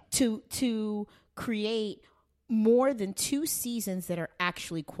 No. To create more than 2 seasons that are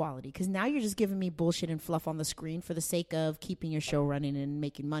actually quality. Because now you're just giving me bullshit and fluff on the screen for the sake of keeping your show running and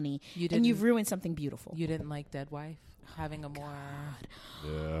making money. And you've ruined something beautiful. You didn't like Dead Wife? Having a more...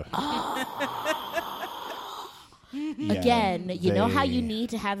 Again, you know how you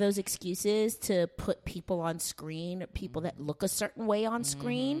need to have those excuses to put people on screen, people that look a certain way on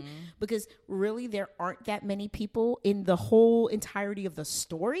screen, because really there aren't that many people in the whole entirety of the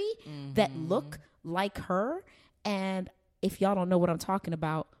story that look like her. And if y'all don't know what I'm talking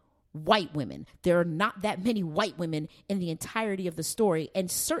about, white women. There are not that many white women in the entirety of the story,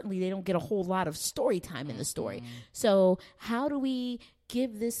 and certainly they don't get a whole lot of story time in the story. So how do we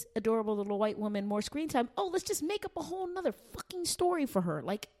give this adorable little white woman more screen time? Oh, let's just make up a whole nother fucking story for her.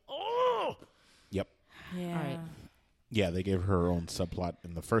 Like, oh. Yep. Yeah. All right. Yeah, they gave her own subplot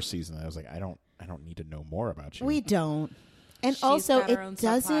in the first season. I was like, I don't need to know more about you. We don't. And She's also, got her it own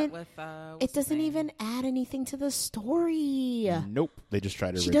doesn't. subplot with, It doesn't even add anything to the story. Nope. They just try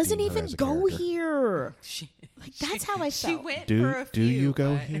to. She doesn't redeem her even as a go character. here. Like that's how I felt. She went Do for a few. you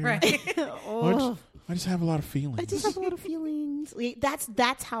go but- here? Right. I just have a lot of feelings. I just have a lot of feelings. Like,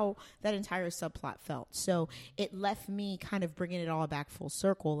 that's how that entire subplot felt. So it left me kind of bringing it all back full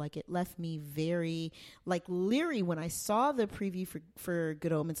circle. Like it left me very like leery when I saw the preview for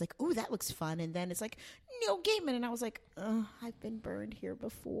Good Omens. Like, ooh, that looks fun. And then it's like Neil Gaiman, and I was like, I've been burned here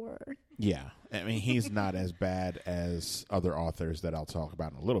before. Yeah, I mean he's not as bad as other authors that I'll talk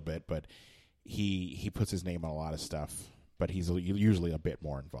about in a little bit, but he puts his name on a lot of stuff. But he's usually a bit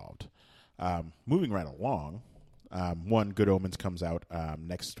more involved. Moving right along, One, Good Omens comes out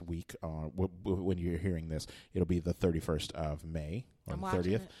next week. When you're hearing this, it'll be the 31st of May. Or the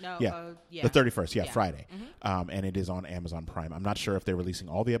 30th. No, the 31st, Friday. And it is on Amazon Prime. I'm not sure if they're releasing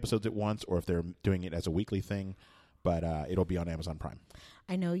all the episodes at once or if they're doing it as a weekly thing, but it'll be on Amazon Prime.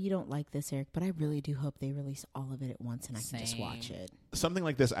 I know you don't like this, Eric, but I really do hope they release all of it at once and I can just watch it. Something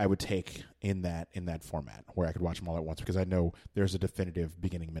like this I would take in that format where I could watch them all at once because I know there's a definitive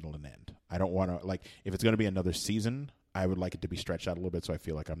beginning, middle, and end. I don't want to, like, if it's going to be another season, I would like it to be stretched out a little bit so I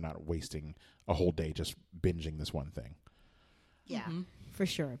feel like I'm not wasting a whole day just binging this one thing. Yeah, for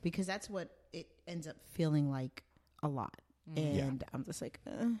sure, because that's what it ends up feeling like a lot. And I'm just like,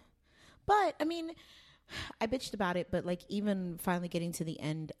 But, I mean, I bitched about it, but, like, even finally getting to the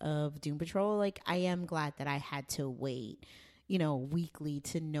end of Doom Patrol, like, I am glad that I had to wait, weekly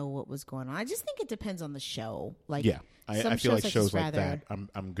to know what was going on. I just think it depends on the show. Like, I feel like shows like that,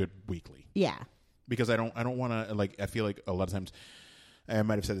 I'm good weekly. Yeah. Because I don't want to, like, I feel like a lot of times, I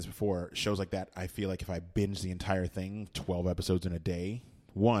might have said this before, shows like that, I feel like if I binge the entire thing, 12 episodes in a day,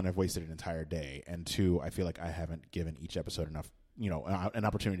 one, I've wasted an entire day, and two, I feel like I haven't given each episode enough, an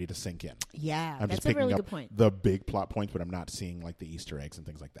opportunity to sink in. Yeah, I'm that's just picking a really up good point. The big plot points, but I'm not seeing, like, the Easter eggs and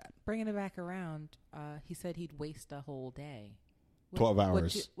things like that. Bringing it back around, he said he'd waste a whole day. 12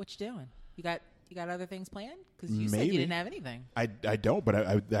 hours. What you doing? You got other things planned? Because you said you didn't have anything. I don't, but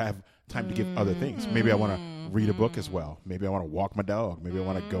I have time to give other things. Maybe I want to read a book as well. Maybe I want to walk my dog. Maybe I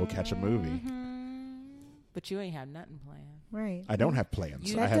want to go catch a movie. But you ain't have nothing planned. Right. I don't have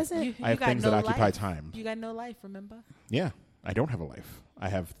plans. I have got things that occupy time. You got no life, remember? Yeah. I don't have a life. I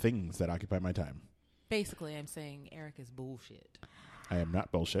have things that occupy my time. Basically, I'm saying Eric is bullshit. I am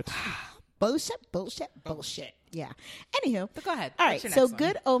not bullshit. Bullshit. Yeah. Anywho. But go ahead. All right. So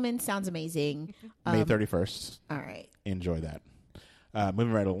Good Omens sounds amazing. May 31st. All right. Enjoy that.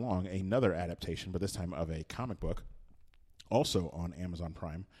 Moving right along, another adaptation, but this time of a comic book, also on Amazon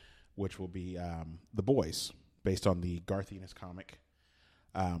Prime, which will be The Boys, based on the Garth Ennis comic,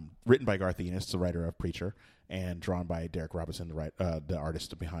 written by Garth Ennis, the writer of Preacher, and drawn by Derek Robinson, the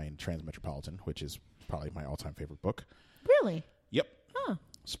artist behind Transmetropolitan, which is probably my all-time favorite book. Really? Yep. Huh.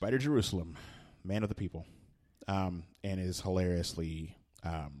 Spider Jerusalem, Man of the People, and is hilariously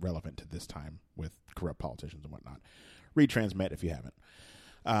relevant to this time with corrupt politicians and whatnot. Read Transmet if you haven't.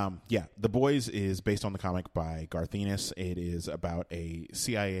 The Boys is based on the comic by Garth Ennis. It is about a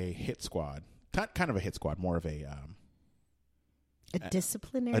CIA hit squad, kind of a hit squad, more of a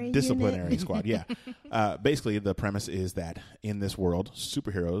disciplinary squad. Yeah. Basically, the premise is that in this world,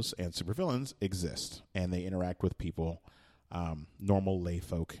 superheroes and supervillains exist, and they interact with people, normal lay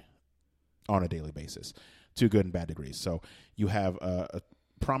folk, on a daily basis, to good and bad degrees. So you have a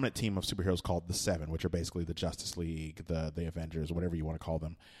prominent team of superheroes called the Seven, which are basically the Justice League, the Avengers, whatever you want to call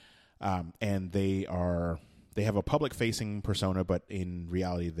them, and they have a public-facing persona, but in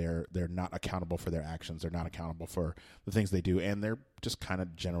reality, they're not accountable for their actions. They're not accountable for the things they do, and they're just kind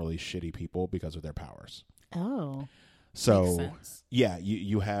of generally shitty people because of their powers. Oh. So, yeah,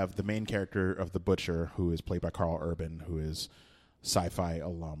 you have the main character of the Butcher, who is played by Carl Urban, who is sci-fi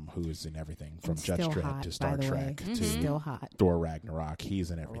alum, who is in everything from Judge Dredd to Star Trek to still hot. Thor Ragnarok. He's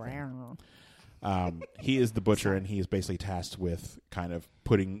in everything. He is the Butcher, and he is basically tasked with kind of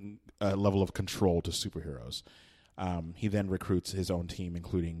putting a level of control to superheroes. He then recruits his own team,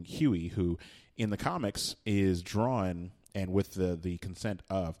 including Huey, who in the comics is drawn, and with the consent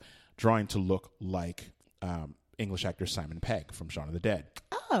of, drawing to look like English actor Simon Pegg from Shaun of the Dead.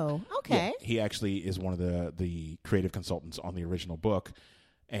 Oh, okay. Yeah, he actually is one of the creative consultants on the original book.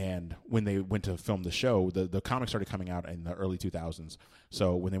 And when they went to film the show, the comic started coming out in the early 2000s.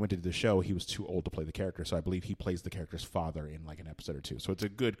 So when they went to do the show, he was too old to play the character. So I believe he plays the character's father in like an episode or two. So it's a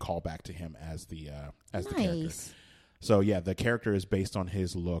good callback to him as the character. So yeah, the character is based on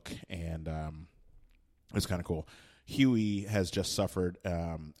his look, and it's kind of cool. Huey has just suffered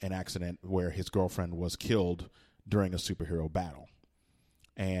an accident where his girlfriend was killed during a superhero battle.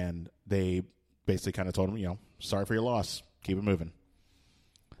 And they basically kind of told him, sorry for your loss. Keep it moving.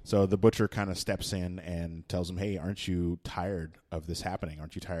 So the Butcher kind of steps in and tells him, hey, aren't you tired of this happening?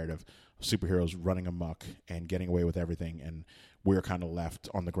 Aren't you tired of superheroes running amok and getting away with everything? And we're kind of left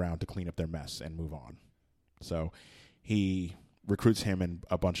on the ground to clean up their mess and move on. So he recruits him and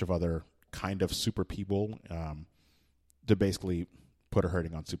a bunch of other kind of super people to basically put a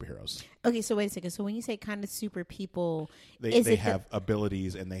hurting on superheroes. Okay, so wait a second. So when you say kind of super people, they have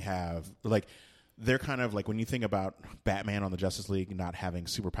abilities, and they have like, they're kind of like, when you think about Batman on the Justice League not having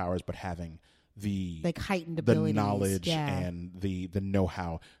superpowers, but having the like heightened abilities, the knowledge and the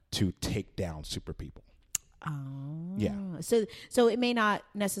know-how to take down super people. Oh. Yeah. So it may not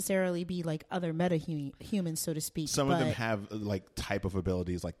necessarily be like other humans, so to speak. Some of them have like type of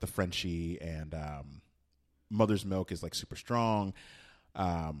abilities, like the Frenchie and Mother's Milk is like super strong.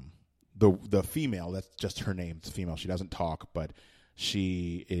 The female, that's just her name. It's female. She doesn't talk, but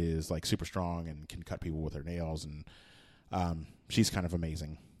she is like super strong and can cut people with her nails, and she's kind of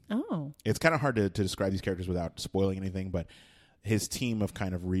amazing. Oh. It's kind of hard to describe these characters without spoiling anything, but his team of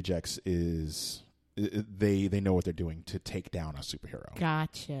kind of rejects is they know what they're doing to take down a superhero.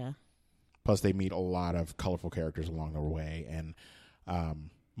 Gotcha. Plus, they meet a lot of colorful characters along the way, and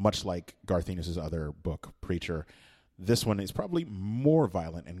much like Garth Ennis's other book, Preacher, this one is probably more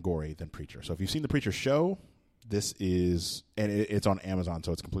violent and gory than Preacher. So if you've seen the Preacher show, this is, and it's on Amazon,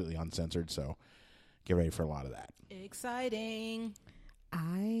 so it's completely uncensored, so get ready for a lot of that. Exciting.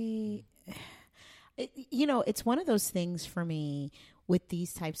 It's one of those things for me with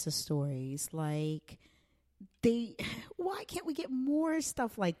these types of stories. Like, why can't we get more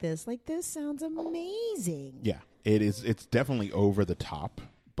stuff like this? Like, this sounds amazing. Yeah, it is. It's definitely over the top,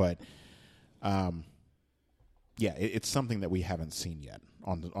 but it's something that we haven't seen yet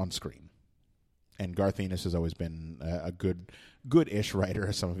on screen. And Garth Ennis has always been a good-ish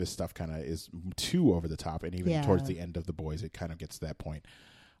writer. Some of his stuff kind of is too over the top, and even towards the end of The Boys, it kind of gets to that point.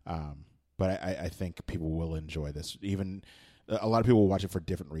 But I think people will enjoy this. Even a lot of people will watch it for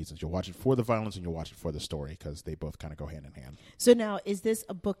different reasons. You'll watch it for the violence, and you'll watch it for the story, because they both kind of go hand in hand. So now, is this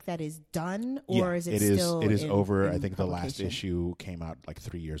a book that is done, or is it still? It is over. I think the last issue came out like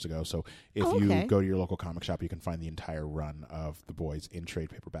 3 years ago. So if you go to your local comic shop, you can find the entire run of The Boys in trade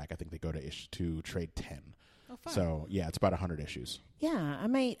paperback. I think they go to trade 10. Oh, fun. So yeah, it's about 100 issues. Yeah,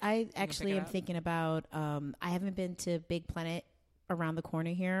 I actually am thinking about. I haven't been to Big Planet around the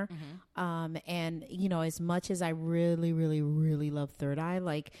corner here. Mm-hmm. And as much as I really, really, really love Third Eye,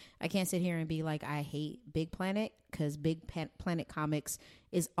 like, I can't sit here and be like, I hate Big Planet, because Big Planet Comics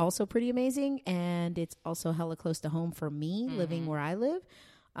is also pretty amazing. And it's also hella close to home for me, living where I live.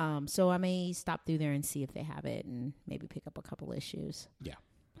 So I may stop through there and see if they have it, and maybe pick up a couple issues. Yeah.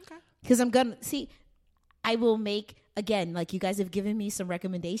 Okay. Because I'm going to see, I will make, again, like, you guys have given me some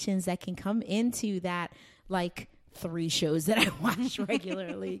recommendations that can come into that, like, 3 shows that I watch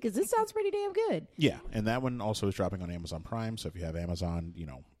regularly, because this sounds pretty damn good. Yeah, and that one also is dropping on Amazon Prime. So if you have Amazon,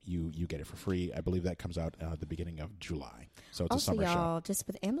 you get it for free. I believe that comes out at the beginning of July. So it's also, a summer y'all, show. just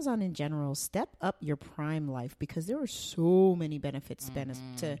with Amazon in general, step up your Prime life, because there are so many benefits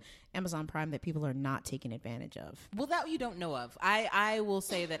to Amazon Prime that people are not taking advantage of. Well, that you don't know of. I will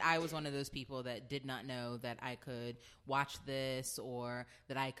say that I was one of those people that did not know that I could watch this, or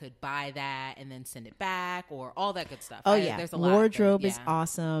that I could buy that and then send it back, or all that good stuff. There's a lot. Wardrobe is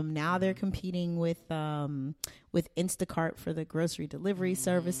awesome. Now they're competing with Instacart for the grocery delivery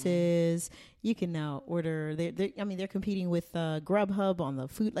services. You can now order. They're competing with Grubhub on the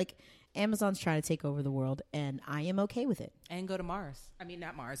food. Like, Amazon's trying to take over the world, and I am okay with it. And go to Mars. I mean,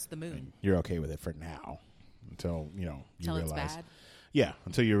 not Mars, the moon. You're okay with it for now, until you realize it's bad. Yeah,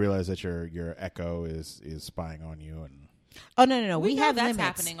 until you realize that your Echo is spying on you. And oh no, we have that's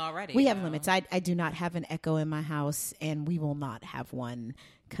limits. happening already. We have limits. I do not have an Echo in my house, and we will not have one,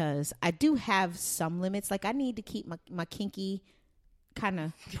 because I do have some limits. Like, I need to keep my kinky kind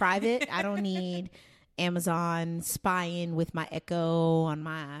of private. I don't need Amazon spying with my Echo on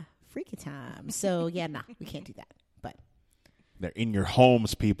my freaky time. So yeah, we can't do that. But they're in your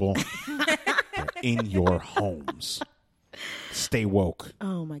homes, people. They're in your homes. Stay woke.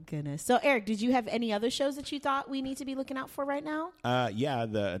 Oh my goodness. So Eric, did you have any other shows that you thought we need to be looking out for right now?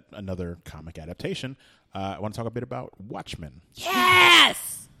 Another comic adaptation. I want to talk a bit about Watchmen.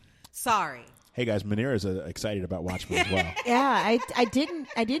 Yes. Sorry. Hey guys, Manira is excited about Watchmen as well. Yeah, I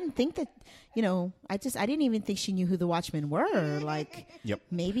didn't think that. I didn't even think she knew who the Watchmen were. Like, yep.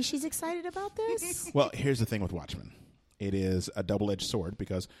 Maybe she's excited about this. Well, here's the thing with Watchmen. It is a double-edged sword,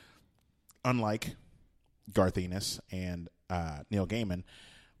 because unlike Garth Ennis and Neil Gaiman,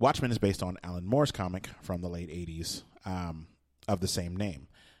 Watchmen is based on Alan Moore's comic from the late 80s of the same name.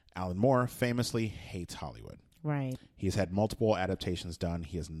 Alan Moore famously hates Hollywood. Right. He's had multiple adaptations done.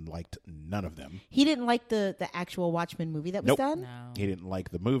 He has liked none of them. He didn't like the actual Watchmen movie that was done? No. He didn't like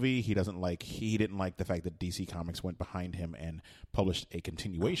the movie. He didn't like the fact that DC Comics went behind him and published a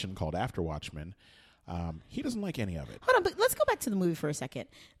continuation called After Watchmen. He doesn't like any of it. Hold on, but let's go back to the movie for a second.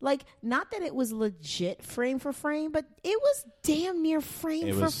 Like, not that it was legit frame for frame, but it was damn near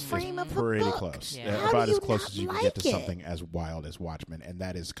frame for frame of the book. Pretty close. Yeah. About as close as you can get to something as wild as Watchmen, and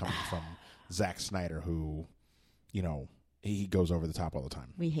that is coming from Zack Snyder, who, he goes over the top all the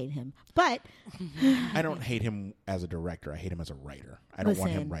time. We hate him. But I don't hate him as a director. I hate him as a writer. I don't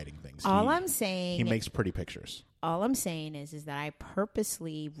want him writing things. I'm saying... He makes pretty pictures. All I'm saying is that I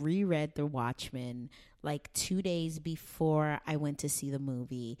purposely reread The Watchmen like 2 days before I went to see the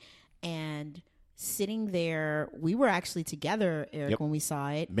movie. And sitting there, we were actually together, Eric, when we saw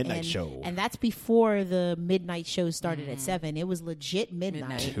it. Midnight show. And that's before the midnight show started at 7. It was legit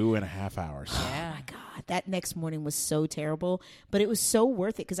midnight. 2.5 hours. Oh my God. That next morning was so terrible. But it was so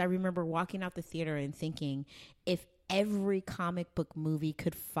worth it because I remember walking out the theater and thinking, if every comic book movie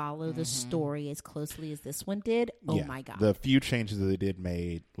could follow the story as closely as this one did, my God. The few changes that they did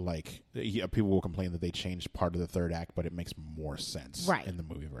made, people will complain that they changed part of the third act, but it makes more sense in the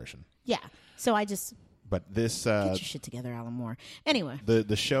movie version. Yeah. So I just... But this... get your shit together, Alan Moore. Anyway.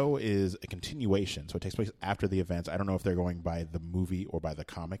 The show is a continuation, so it takes place after the events. I don't know if they're going by the movie or by the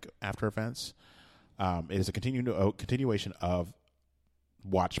comic after events. It is a continuation of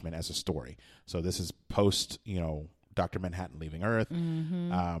Watchmen as a story. So this is post, Dr. Manhattan leaving Earth.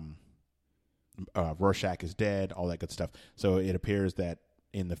 Rorschach is dead, all that good stuff. So it appears that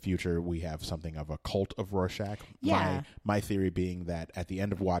in the future we have something of a cult of Rorschach. Yeah. My theory being that at the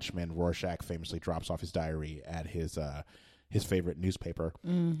end of Watchmen, Rorschach famously drops off his diary at his favorite newspaper,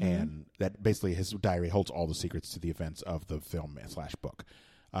 and that basically his diary holds all the secrets to the events of the film / book.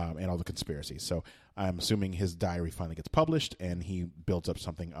 And all the conspiracies. So I'm assuming his diary finally gets published and he builds up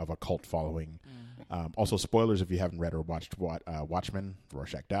something of a cult following. Also, spoilers if you haven't read or watched Watchmen,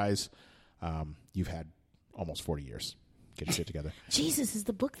 Rorschach dies. You've had almost 40 years. Get your shit together. Jesus, is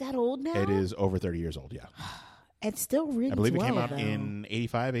the book that old now? It is over 30 years old, yeah. It still reads well, I believe it came out though. in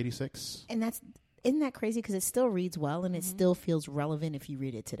 85, 86. And isn't that crazy? Because it still reads well and it still feels relevant if you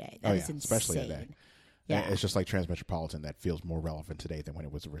read it today. That is insane. Especially today. Yeah. It's just like Transmetropolitan that feels more relevant today than when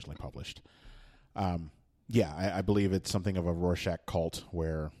it was originally published. I believe it's something of a Rorschach cult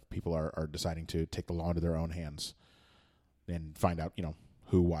where people are deciding to take the law into their own hands and find out,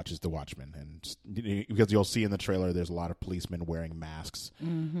 who watches the Watchmen. And because you'll see in the trailer, there's a lot of policemen wearing masks.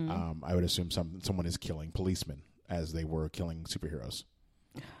 I would assume someone is killing policemen as they were killing superheroes.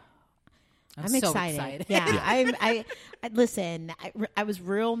 I'm excited. Yeah, I listen. I was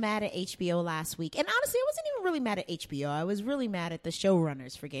real mad at HBO last week, and honestly, I wasn't even really mad at HBO. I was really mad at the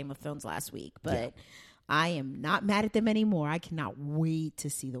showrunners for Game of Thrones last week, but I am not mad at them anymore. I cannot wait to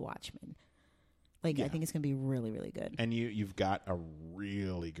see The Watchmen. I think it's going to be really, really good. And you've got a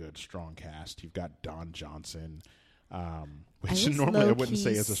really good, strong cast. You've got Don Johnson, which normally I wouldn't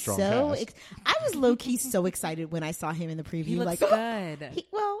say is a strong cast. I was low key so excited when I saw him in the preview. He looks good.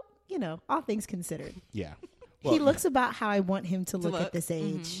 All things considered. Yeah. Well, he looks about how I want him to look at this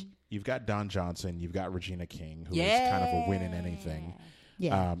age. You've got Don Johnson. You've got Regina King, who is kind of a win in anything.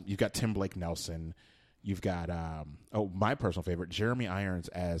 Yeah. You've got Tim Blake Nelson. You've got, my personal favorite, Jeremy Irons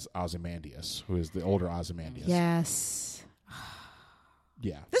as Ozymandias, who is the older Ozymandias. Yes.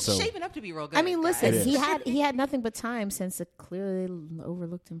 Yeah. This is shaping up to be real good. I mean, listen, he had nothing but time since it clearly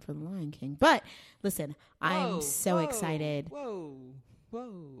overlooked him for The Lion King. But listen, I'm so excited. Whoa.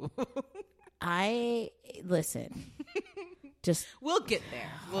 Just we'll get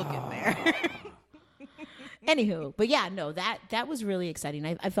there. Anywho, but yeah, no, that was really exciting.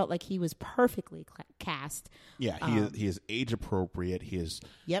 I felt like he was perfectly cast. Yeah, he is age appropriate. He is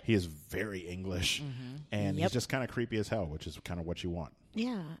very English, and he's just kind of creepy as hell, which is kind of what you want.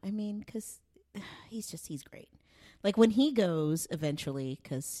 Yeah, I mean, because he's great. Like when he goes eventually,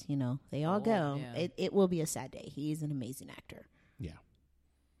 because they all go. Yeah. It will be a sad day. He's an amazing actor. Yeah.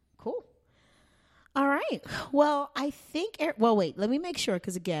 Cool. All right. Well, I think. Wait. Let me make sure,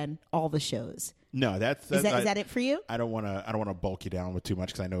 because again, all the shows. No, is that it for you? I don't want to bulk you down with too much,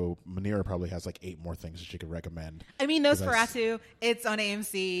 because I know Manira probably has like 8 more things that she could recommend. I mean, Nosferatu. It's on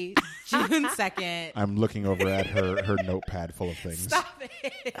AMC June 2nd. I'm looking over at her notepad full of things. Stop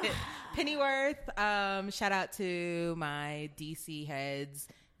it, Pennyworth. Shout out to my DC heads.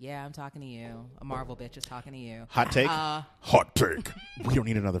 Yeah, I'm talking to you. A Marvel bitch is talking to you. Hot take? Hot take. We don't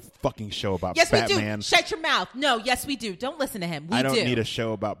need another fucking show about Batman. Yes, we do. Shut your mouth. No, yes, we do. Don't listen to him. I don't need a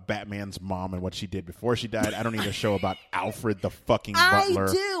show about Batman's mom and what she did before she died. I don't need a show about Alfred the fucking butler.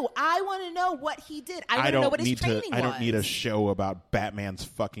 I do. I want to know what he did. I want to know what his training was. I don't need a show about Batman's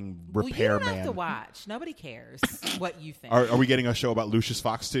fucking repairman. You don't have to watch. Nobody cares what you think. Are we getting a show about Lucius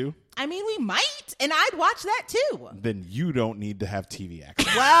Fox too? I mean, we might, and I'd watch that too. Then you don't need to have TV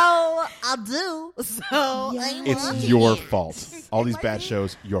access. Well, I do. So it's your fault. All these bad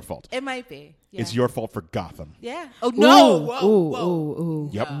shows, your fault. It might be. Yeah. It's your fault for Gotham. Yeah. Oh no. Whoa.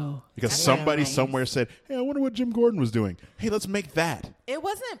 Yep. Because somebody somewhere said, "Hey, I wonder what Jim Gordon was doing. Hey, let's make that." It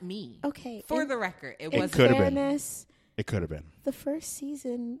wasn't me. Okay. For the record, it could have been. It could have been. The first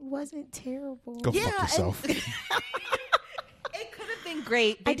season wasn't terrible. Go fuck yourself. It could have been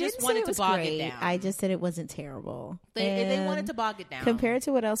great. They just wanted to bog it down. I just said it wasn't terrible. They wanted to bog it down. Compared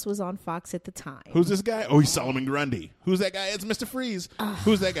to what else was on Fox at the time. Who's this guy? Oh, he's Solomon Grundy. Who's that guy? It's Mr. Freeze.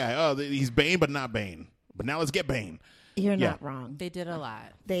 Who's that guy? Oh, he's Bane, but not Bane. But now let's get Bane. You're not wrong. They did a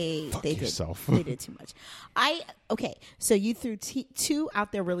lot. They yourself. They did too much. Okay. So you threw two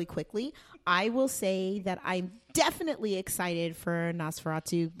out there really quickly. I will say that I'm definitely excited for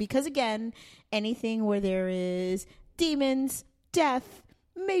Nosferatu because again, anything where there is demons, death,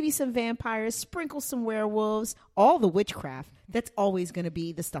 maybe some vampires, sprinkle some werewolves, all the witchcraft. That's always going to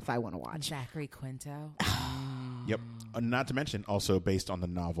be the stuff I want to watch. Zachary Quinto. Yep. Not to mention, also based on the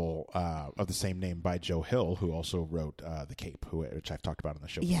novel of the same name by Joe Hill, who also wrote The Cape, which I've talked about on the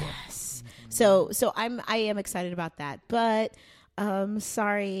show before. Yes. So I am excited about that. But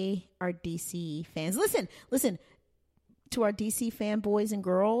sorry, our DC fans. Listen to our DC fanboys and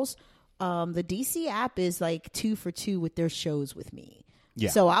girls. The DC app is like 2 for 2 with their shows with me. Yeah.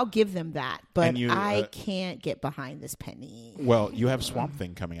 So I'll give them that, but I can't get behind this penny. Well, you have Swamp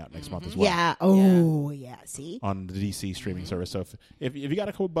Thing coming out next month as well. Yeah. Oh, yeah. See, on the DC streaming service. So if you got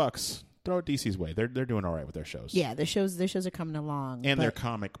a couple bucks, throw it DC's way. They're doing all right with their shows. Yeah, their shows are coming along, and their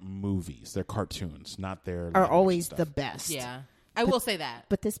comic movies, their cartoons, not their are always the best. Yeah. I will say that.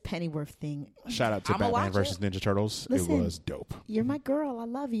 But this Pennyworth thing. Shout out to Batman versus Ninja Turtles. Listen, it was dope. You're my girl. I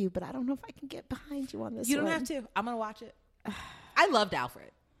love you, but I don't know if I can get behind you on this. You don't have to. I'm going to watch it. I loved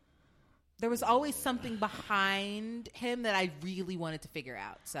Alfred. There was always something behind him that I really wanted to figure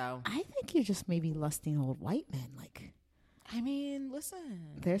out. So I think you're just maybe lusting old white men. Like, I mean,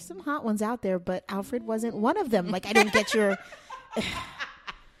 listen. There's some hot ones out there, but Alfred wasn't one of them. Like, I don't get your...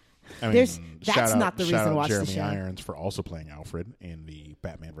 I mean, that's not the reason to watch Jeremy the show. Irons for also playing Alfred in the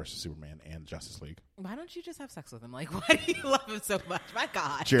Batman versus Superman and Justice League. Why don't you just have sex with him? Like, why do you love him so much? My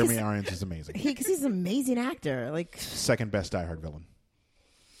God. Jeremy Irons is amazing. Because he's an amazing actor. Like, second best Die Hard villain.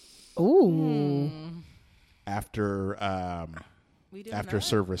 Ooh. After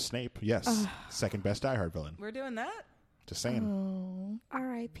Severus Snape, yes. Second best Die Hard villain. We're doing that? Just saying. Oh,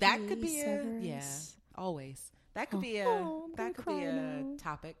 R.I.P. That could be Severus. Always. That could be a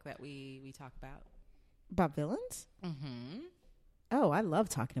topic that we talk about villains. Mm-hmm. Oh, I love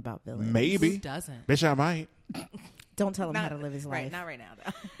talking about villains. Maybe. Who doesn't? Bitch, I might. Don't tell him how to live his life. Not right now,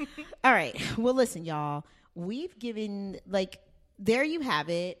 though. All right. Well, listen, y'all. We've given there you have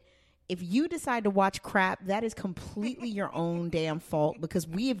it. If you decide to watch crap, that is completely your own damn fault because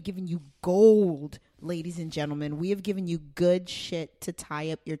we have given you gold, ladies and gentlemen. We have given you good shit to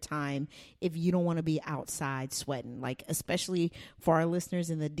tie up your time if you don't want to be outside sweating. Like, especially for our listeners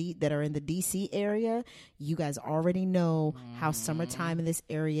that are in the DC area, you guys already know how summertime in this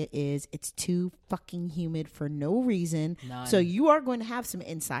area is. It's too fucking humid for no reason. None. So you are going to have some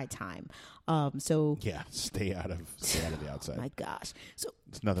inside time. Yeah, stay out of the outside. My gosh. So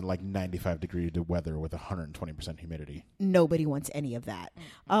it's nothing like 95-degree weather with 120% humidity. Nobody wants any of that.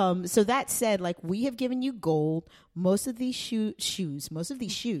 So that said, we have given you gold. Most of these shoes,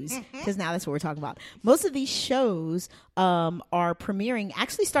 because now that's what we're talking about. Most of these shows are premiering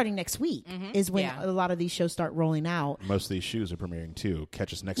actually starting next week is when a lot of these shows start rolling out. Most of these shoes are premiering too.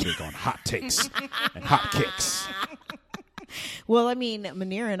 Catch us next week on Hot Takes and Hot Kicks. Well, I mean,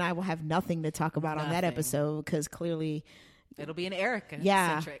 Manira and I will have nothing to talk about on that episode because clearly it'll be an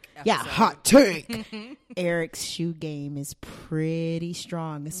Eric-centric episode. Yeah, hot take. Eric's shoe game is pretty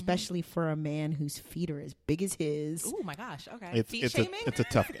strong, especially for a man whose feet are as big as his. Oh my gosh! Okay, feet shaming. It's a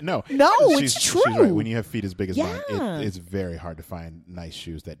tough. No, it's true. She's right. When you have feet as big as mine, it's very hard to find nice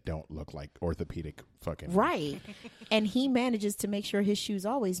shoes that don't look like orthopedic fucking. Right, and he manages to make sure his shoes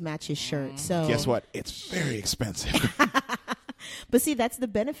always match his shirt. So guess what? It's very expensive. But see, that's the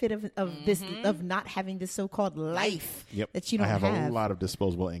benefit of this of not having this so-called life that you don't have. I have a lot of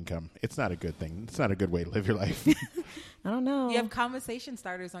disposable income. It's not a good thing. It's not a good way to live your life. I don't know. You have conversation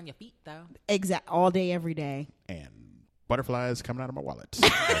starters on your feet, though. All day, every day. And butterflies coming out of my wallet.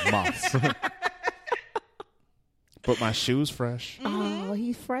 Moths. But my shoes fresh. Oh,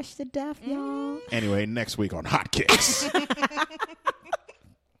 he's fresh to death, y'all. Anyway, next week on Hot Kicks.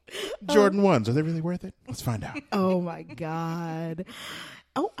 Jordan 1s, are they really worth it? Let's find out. Oh my God.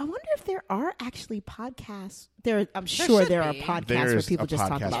 Oh, I wonder if there are actually podcasts. I'm sure there are podcasts where people just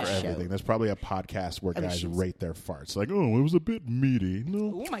talk about for everything. There's probably a podcast where guys rate their farts. Like, oh, it was a bit meaty.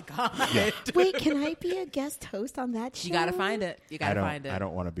 No. Oh my God. Yeah. Wait, can I be a guest host on that show? You got to find it. I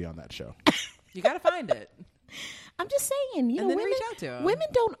don't want to be on that show. You got to find it. I'm just saying, and then reach out to them. Women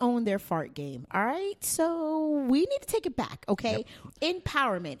don't own their fart game, all right? So we need to take it back, okay? Yep.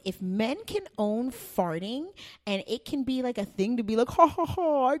 Empowerment. If men can own farting and it can be like a thing to be like, ha ha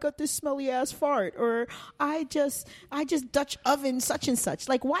ha, I got this smelly ass fart, or I just Dutch oven such and such.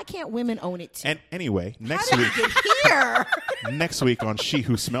 Like, why can't women own it too? And anyway, next How did week, we get here? next week on She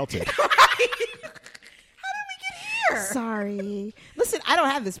Who Smelt It. Sorry. Listen, I don't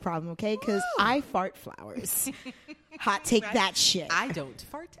have this problem, okay? Because I fart flowers. Hot take that shit. I don't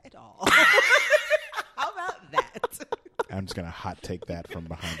fart at all. How about that? I'm just going to hot take that from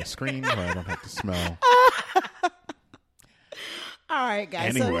behind the screen where I don't have to smell. All right,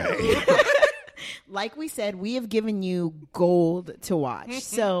 guys. Anyway. So, like we said, we have given you gold to watch.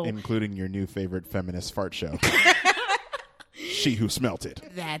 So, including your new favorite feminist fart show. She Who Smelt It.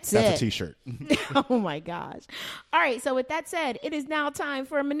 That's a it. t-shirt. Oh my gosh. All right, so with that said, it is now time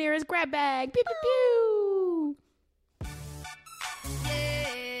for Manira's grab bag. Pew pew pew.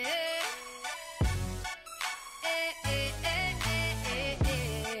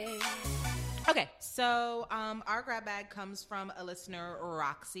 Okay, so our grab bag comes from a listener,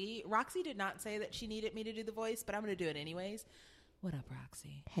 Roxy. Roxy did not say that she needed me to do the voice, but I'm going to do it anyways. What up,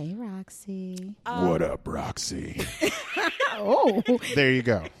 Roxy? Hey, Roxy. What up, Roxy? Oh, there you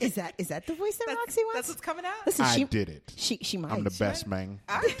go. Is that the voice that Roxy wants? That's what's coming out? Listen, I did it. She might. I'm the best man.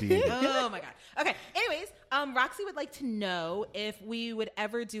 Oh my god. Okay. Anyways, Roxy would like to know if we would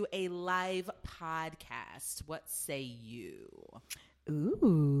ever do a live podcast. What say you?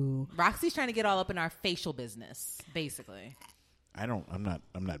 Ooh. Roxy's trying to get all up in our facial business, basically. I'm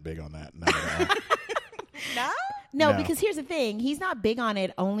not big on that. Not at all. No, No. because here's the thing. He's not big on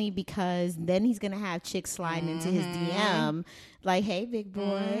it only because then he's going to have chicks sliding into his DM like, hey, big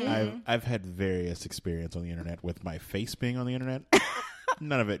boy. I've had various experience on the internet with my face being on the internet.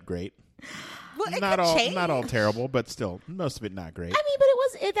 None of it great. Well, it not could all change. not all terrible, but still most of it not great. I mean, but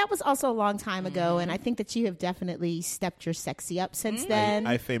that was also a long time ago, and I think that you have definitely stepped your sexy up since then.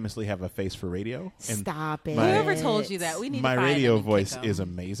 I famously have a face for radio. And Stop it. Whoever told you that? We need my to find radio them and kick voice them. is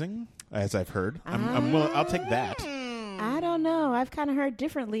amazing, as I've heard. I'll take that. I don't know. I've kind of heard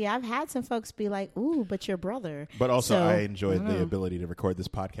differently. I've had some folks be like, ooh, but your brother. But also, So, I enjoy the ability to record this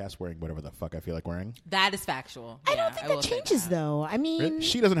podcast wearing whatever the fuck I feel like wearing. That is factual. I don't think that changes, though. I mean,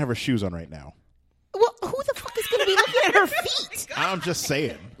 She doesn't have her shoes on right now. well, who the fuck is going to be looking at her feet? I'm just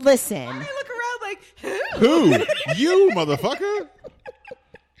saying. Listen. I look around like, Who? You, motherfucker?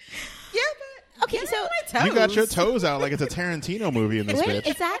 yeah, but Okay, so my You got toes. your toes out like it's a Tarantino movie in this wait, bitch.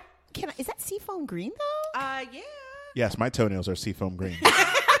 is that seafoam green though? Yeah. Yes, my toenails are seafoam green.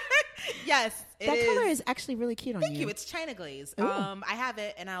 Yes, it That is. color is actually really cute on Thank you. It's China glaze. Ooh. I have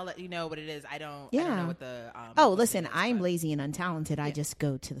it, and I'll let you know what it is. I don't Yeah. know what the. Oh, listen, I'm lazy and untalented. I just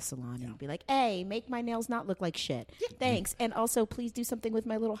go to the salon and be like, hey, make my nails not look like shit. Thanks. And also, please do something with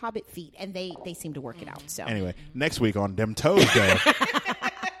my little hobbit feet. And they seem to work it out. So Anyway, next week on Dem Toes Day.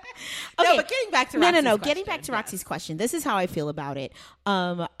 No, but getting back to No, Roxy's Getting question, back to yes. Roxy's question. This is how I feel about it.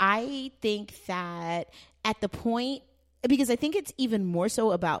 I think that at the point, because I think it's even more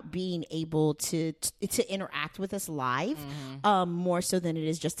so about being able to interact with us live, more so than it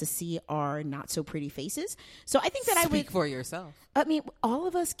is just to see our not so pretty faces. So I think that I would. Speak for yourself. I mean, all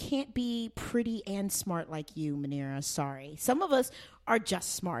of us can't be pretty and smart like you, Manira. Sorry, some of us are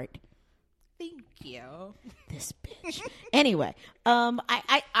just smart. Thank you. This bitch. Anyway,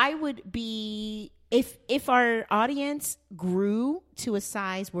 I would be if our audience grew to a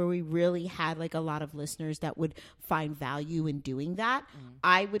size where we really had like a lot of listeners that would find value in doing that,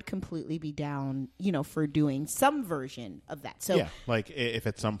 I would completely be down, for doing some version of that. So Yeah, like if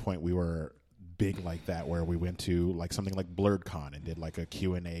at some point we were big like that, where we went to like something like BlurredCon and did like a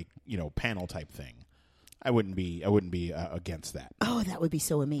Q&A, panel type thing, I wouldn't be against that. oh, that would be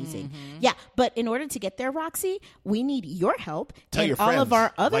so amazing. Yeah, but in order to get there, Roxy, we need your help Tell and your all friends. of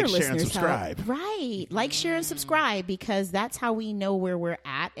our other Like, share, and listeners' subscribe. help. Right. Like, share, and subscribe, because that's how we know where we're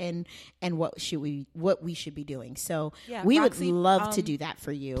at and what we should be doing. So Yeah, we Roxy, would love to do that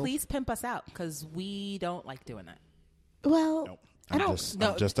for you. Please pimp us out because we don't like doing that. Well, Nope. I don't.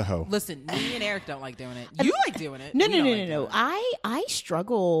 I'm just a hoe. Listen, me and Eric don't like doing it. You like doing it. No. We don't like doing it. I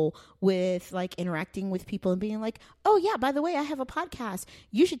struggle with like interacting with people and being like, oh yeah, by the way, I have a podcast.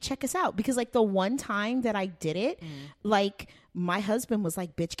 You should check us out. Because like the one time that I did it, like my husband was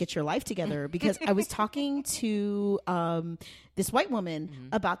like, bitch, get your life together. Because I was talking to this white woman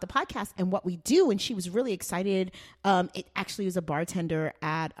about the podcast and what we do. And she was really excited. It actually was a bartender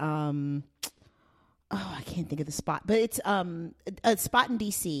at, I can't think of the spot, but it's a spot in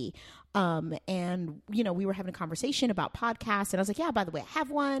DC. And, you know, we were having a conversation about podcasts, and I was like, yeah, by the way, I have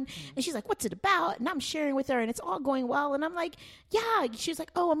one. And she's like, what's it about? And I'm sharing with her, and it's all going well. And I'm like, yeah. She's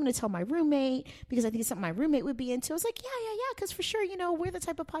like, oh, I'm going to tell my roommate because I think it's something my roommate would be into. I was like, yeah. Because for sure, you know, we're the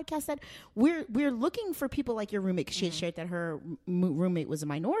type of podcast that we're looking for people like your roommate, because she had shared that her roommate was a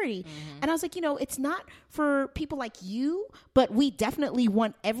minority. And I was like, you know, it's not for people like you, but we definitely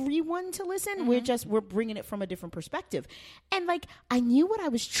want everyone to listen. We're bringing it from a different perspective. And like, I knew what I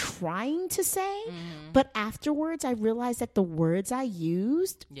was trying to say, but afterwards I realized that the words I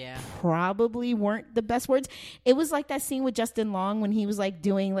used probably weren't the best words. It was like that scene with Justin Long when he was like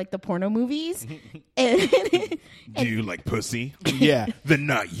doing like the porno movies. Do you like pussy? Yeah, then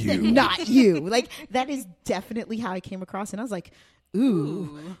not you. Not you. Like, that is definitely how I came across. And I was like,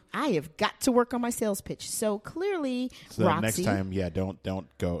 ooh, I have got to work on my sales pitch. So clearly, so Roxy, next time,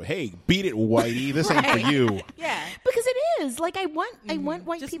 don't go, hey, beat it, Whitey. This ain't for you. Yeah. Because it is. Like, I want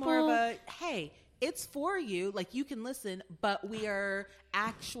white just people. more of a, hey, it's for you. Like, you can listen, but we are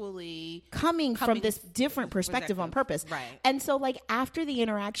actually coming from this different perspective on purpose. Right. And so, like, after the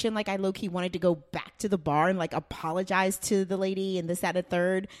interaction, like, I low-key wanted to go back to the bar and, like, apologize to the lady and this, that, and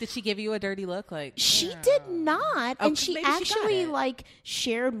third. Did she give you a dirty look? Like, she did not. And she actually, like,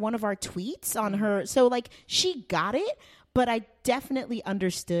 shared one of our tweets on her. So, like, she got it, but I definitely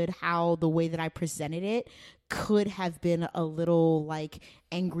understood how the way that I presented it could have been a little like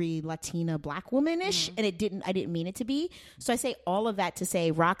angry Latina black womanish, and I didn't mean it to be. So I say all of that to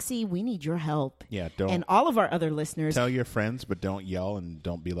say, Roxy, we need your help. Yeah, don't. And all of our other listeners, tell your friends, but don't yell and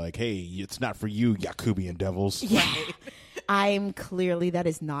don't be like, hey, it's not for you, Yakubian devils. Yeah. I'm clearly, that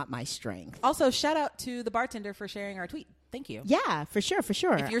is not my strength. Also, shout out to the bartender for sharing our tweet. Thank you. Yeah, for sure.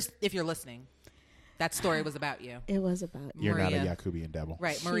 If you're listening. That story was about you. It was about You're Maria. not a Yakubian devil.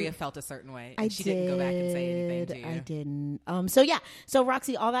 Right. Maria felt a certain way. And she didn't go back and say anything to you. I didn't. So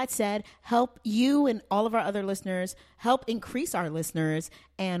Roxy, all that said, help you and all of our other listeners, help increase our listeners,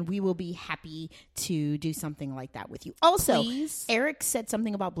 and we will be happy to do something like that with you. Also, please. Eric said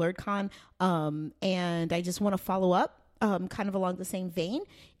something about BlurredCon, and I just want to follow up kind of along the same vein.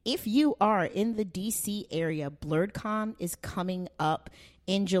 If you are in the DC area, BlurredCon is coming up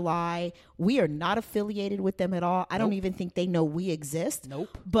in July. We are not affiliated with them at all. I don't even think they know we exist.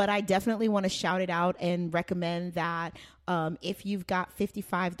 Nope. But I definitely want to shout it out and recommend that if you've got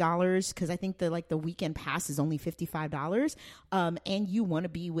 $55, because I think the weekend pass is only $55, and you want to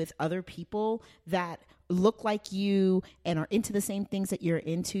be with other people that look like you and are into the same things that you're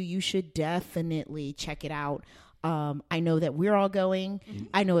into, you should definitely check it out. I know that we're all going.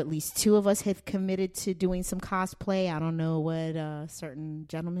 I know at least 2 of us have committed to doing some cosplay. I don't know what a certain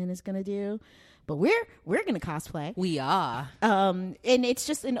gentleman is going to do, but we're going to cosplay. We are. And it's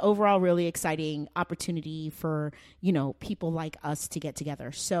just an overall really exciting opportunity for, you know, people like us to get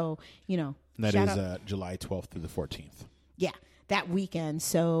together. So, you know, And that is July 12th through the 14th. Yeah. That weekend.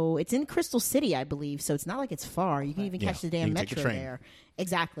 So it's in Crystal City, I believe. So it's not like it's far. You can even catch the damn metro there.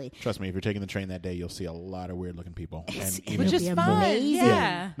 Exactly. Trust me, if you're taking the train that day, you'll see a lot of weird looking people. Which is fun.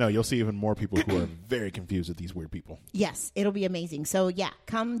 Yeah. No, you'll see even more people who are very confused with these weird people. Yes, it'll be amazing. So yeah,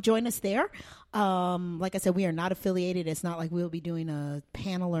 come join us there. Like I said, we are not affiliated. It's not like we'll be doing a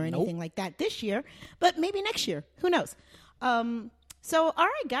panel or anything like that this year, but maybe next year. Who knows? So all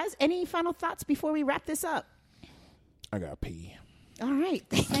right, guys, any final thoughts before we wrap this up? I gotta pee. All right.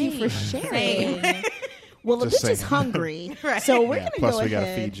 Thank you for sharing. Well, the bitch is hungry. Right. So we're going to go ahead. Plus, we got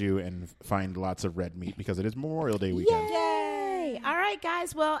to feed you and find lots of red meat because it is Memorial Day weekend. Yay! All right,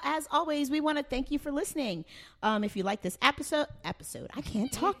 guys. Well, as always, we want to thank you for listening. If you like this episode, I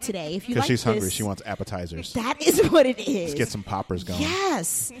can't talk today. If you like she's hungry, she wants appetizers. That is what it is. Let's get some poppers going.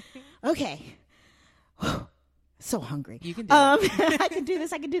 Yes. Okay. So hungry. You can do it. I can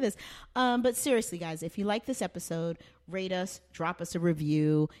do this. But seriously, guys, if you like this episode, rate us, drop us a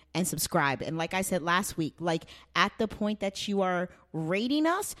review, and subscribe. And like I said last week, like at the point that you are rating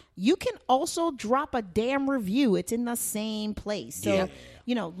us, you can also drop a damn review. It's in the same place. So,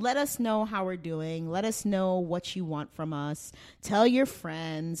 you know, let us know how we're doing. Let us know what you want from us. Tell your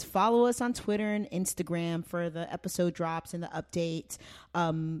friends. Follow us on Twitter and Instagram for the episode drops and the updates.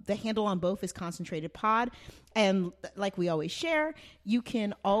 The handle on both is Concentrated Pod. And like we always share, you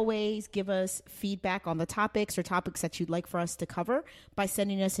can always give us feedback on the topics or topics that you'd like for us to cover by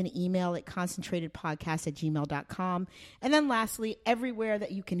sending us an email at concentratedpodcast@gmail.com. And then lastly, everywhere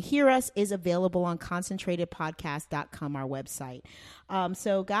that you can hear us is available on concentratedpodcast.com, our website.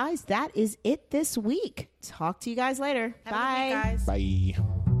 So guys, that is it this week. Talk to you guys later. Have a good week, guys. Bye.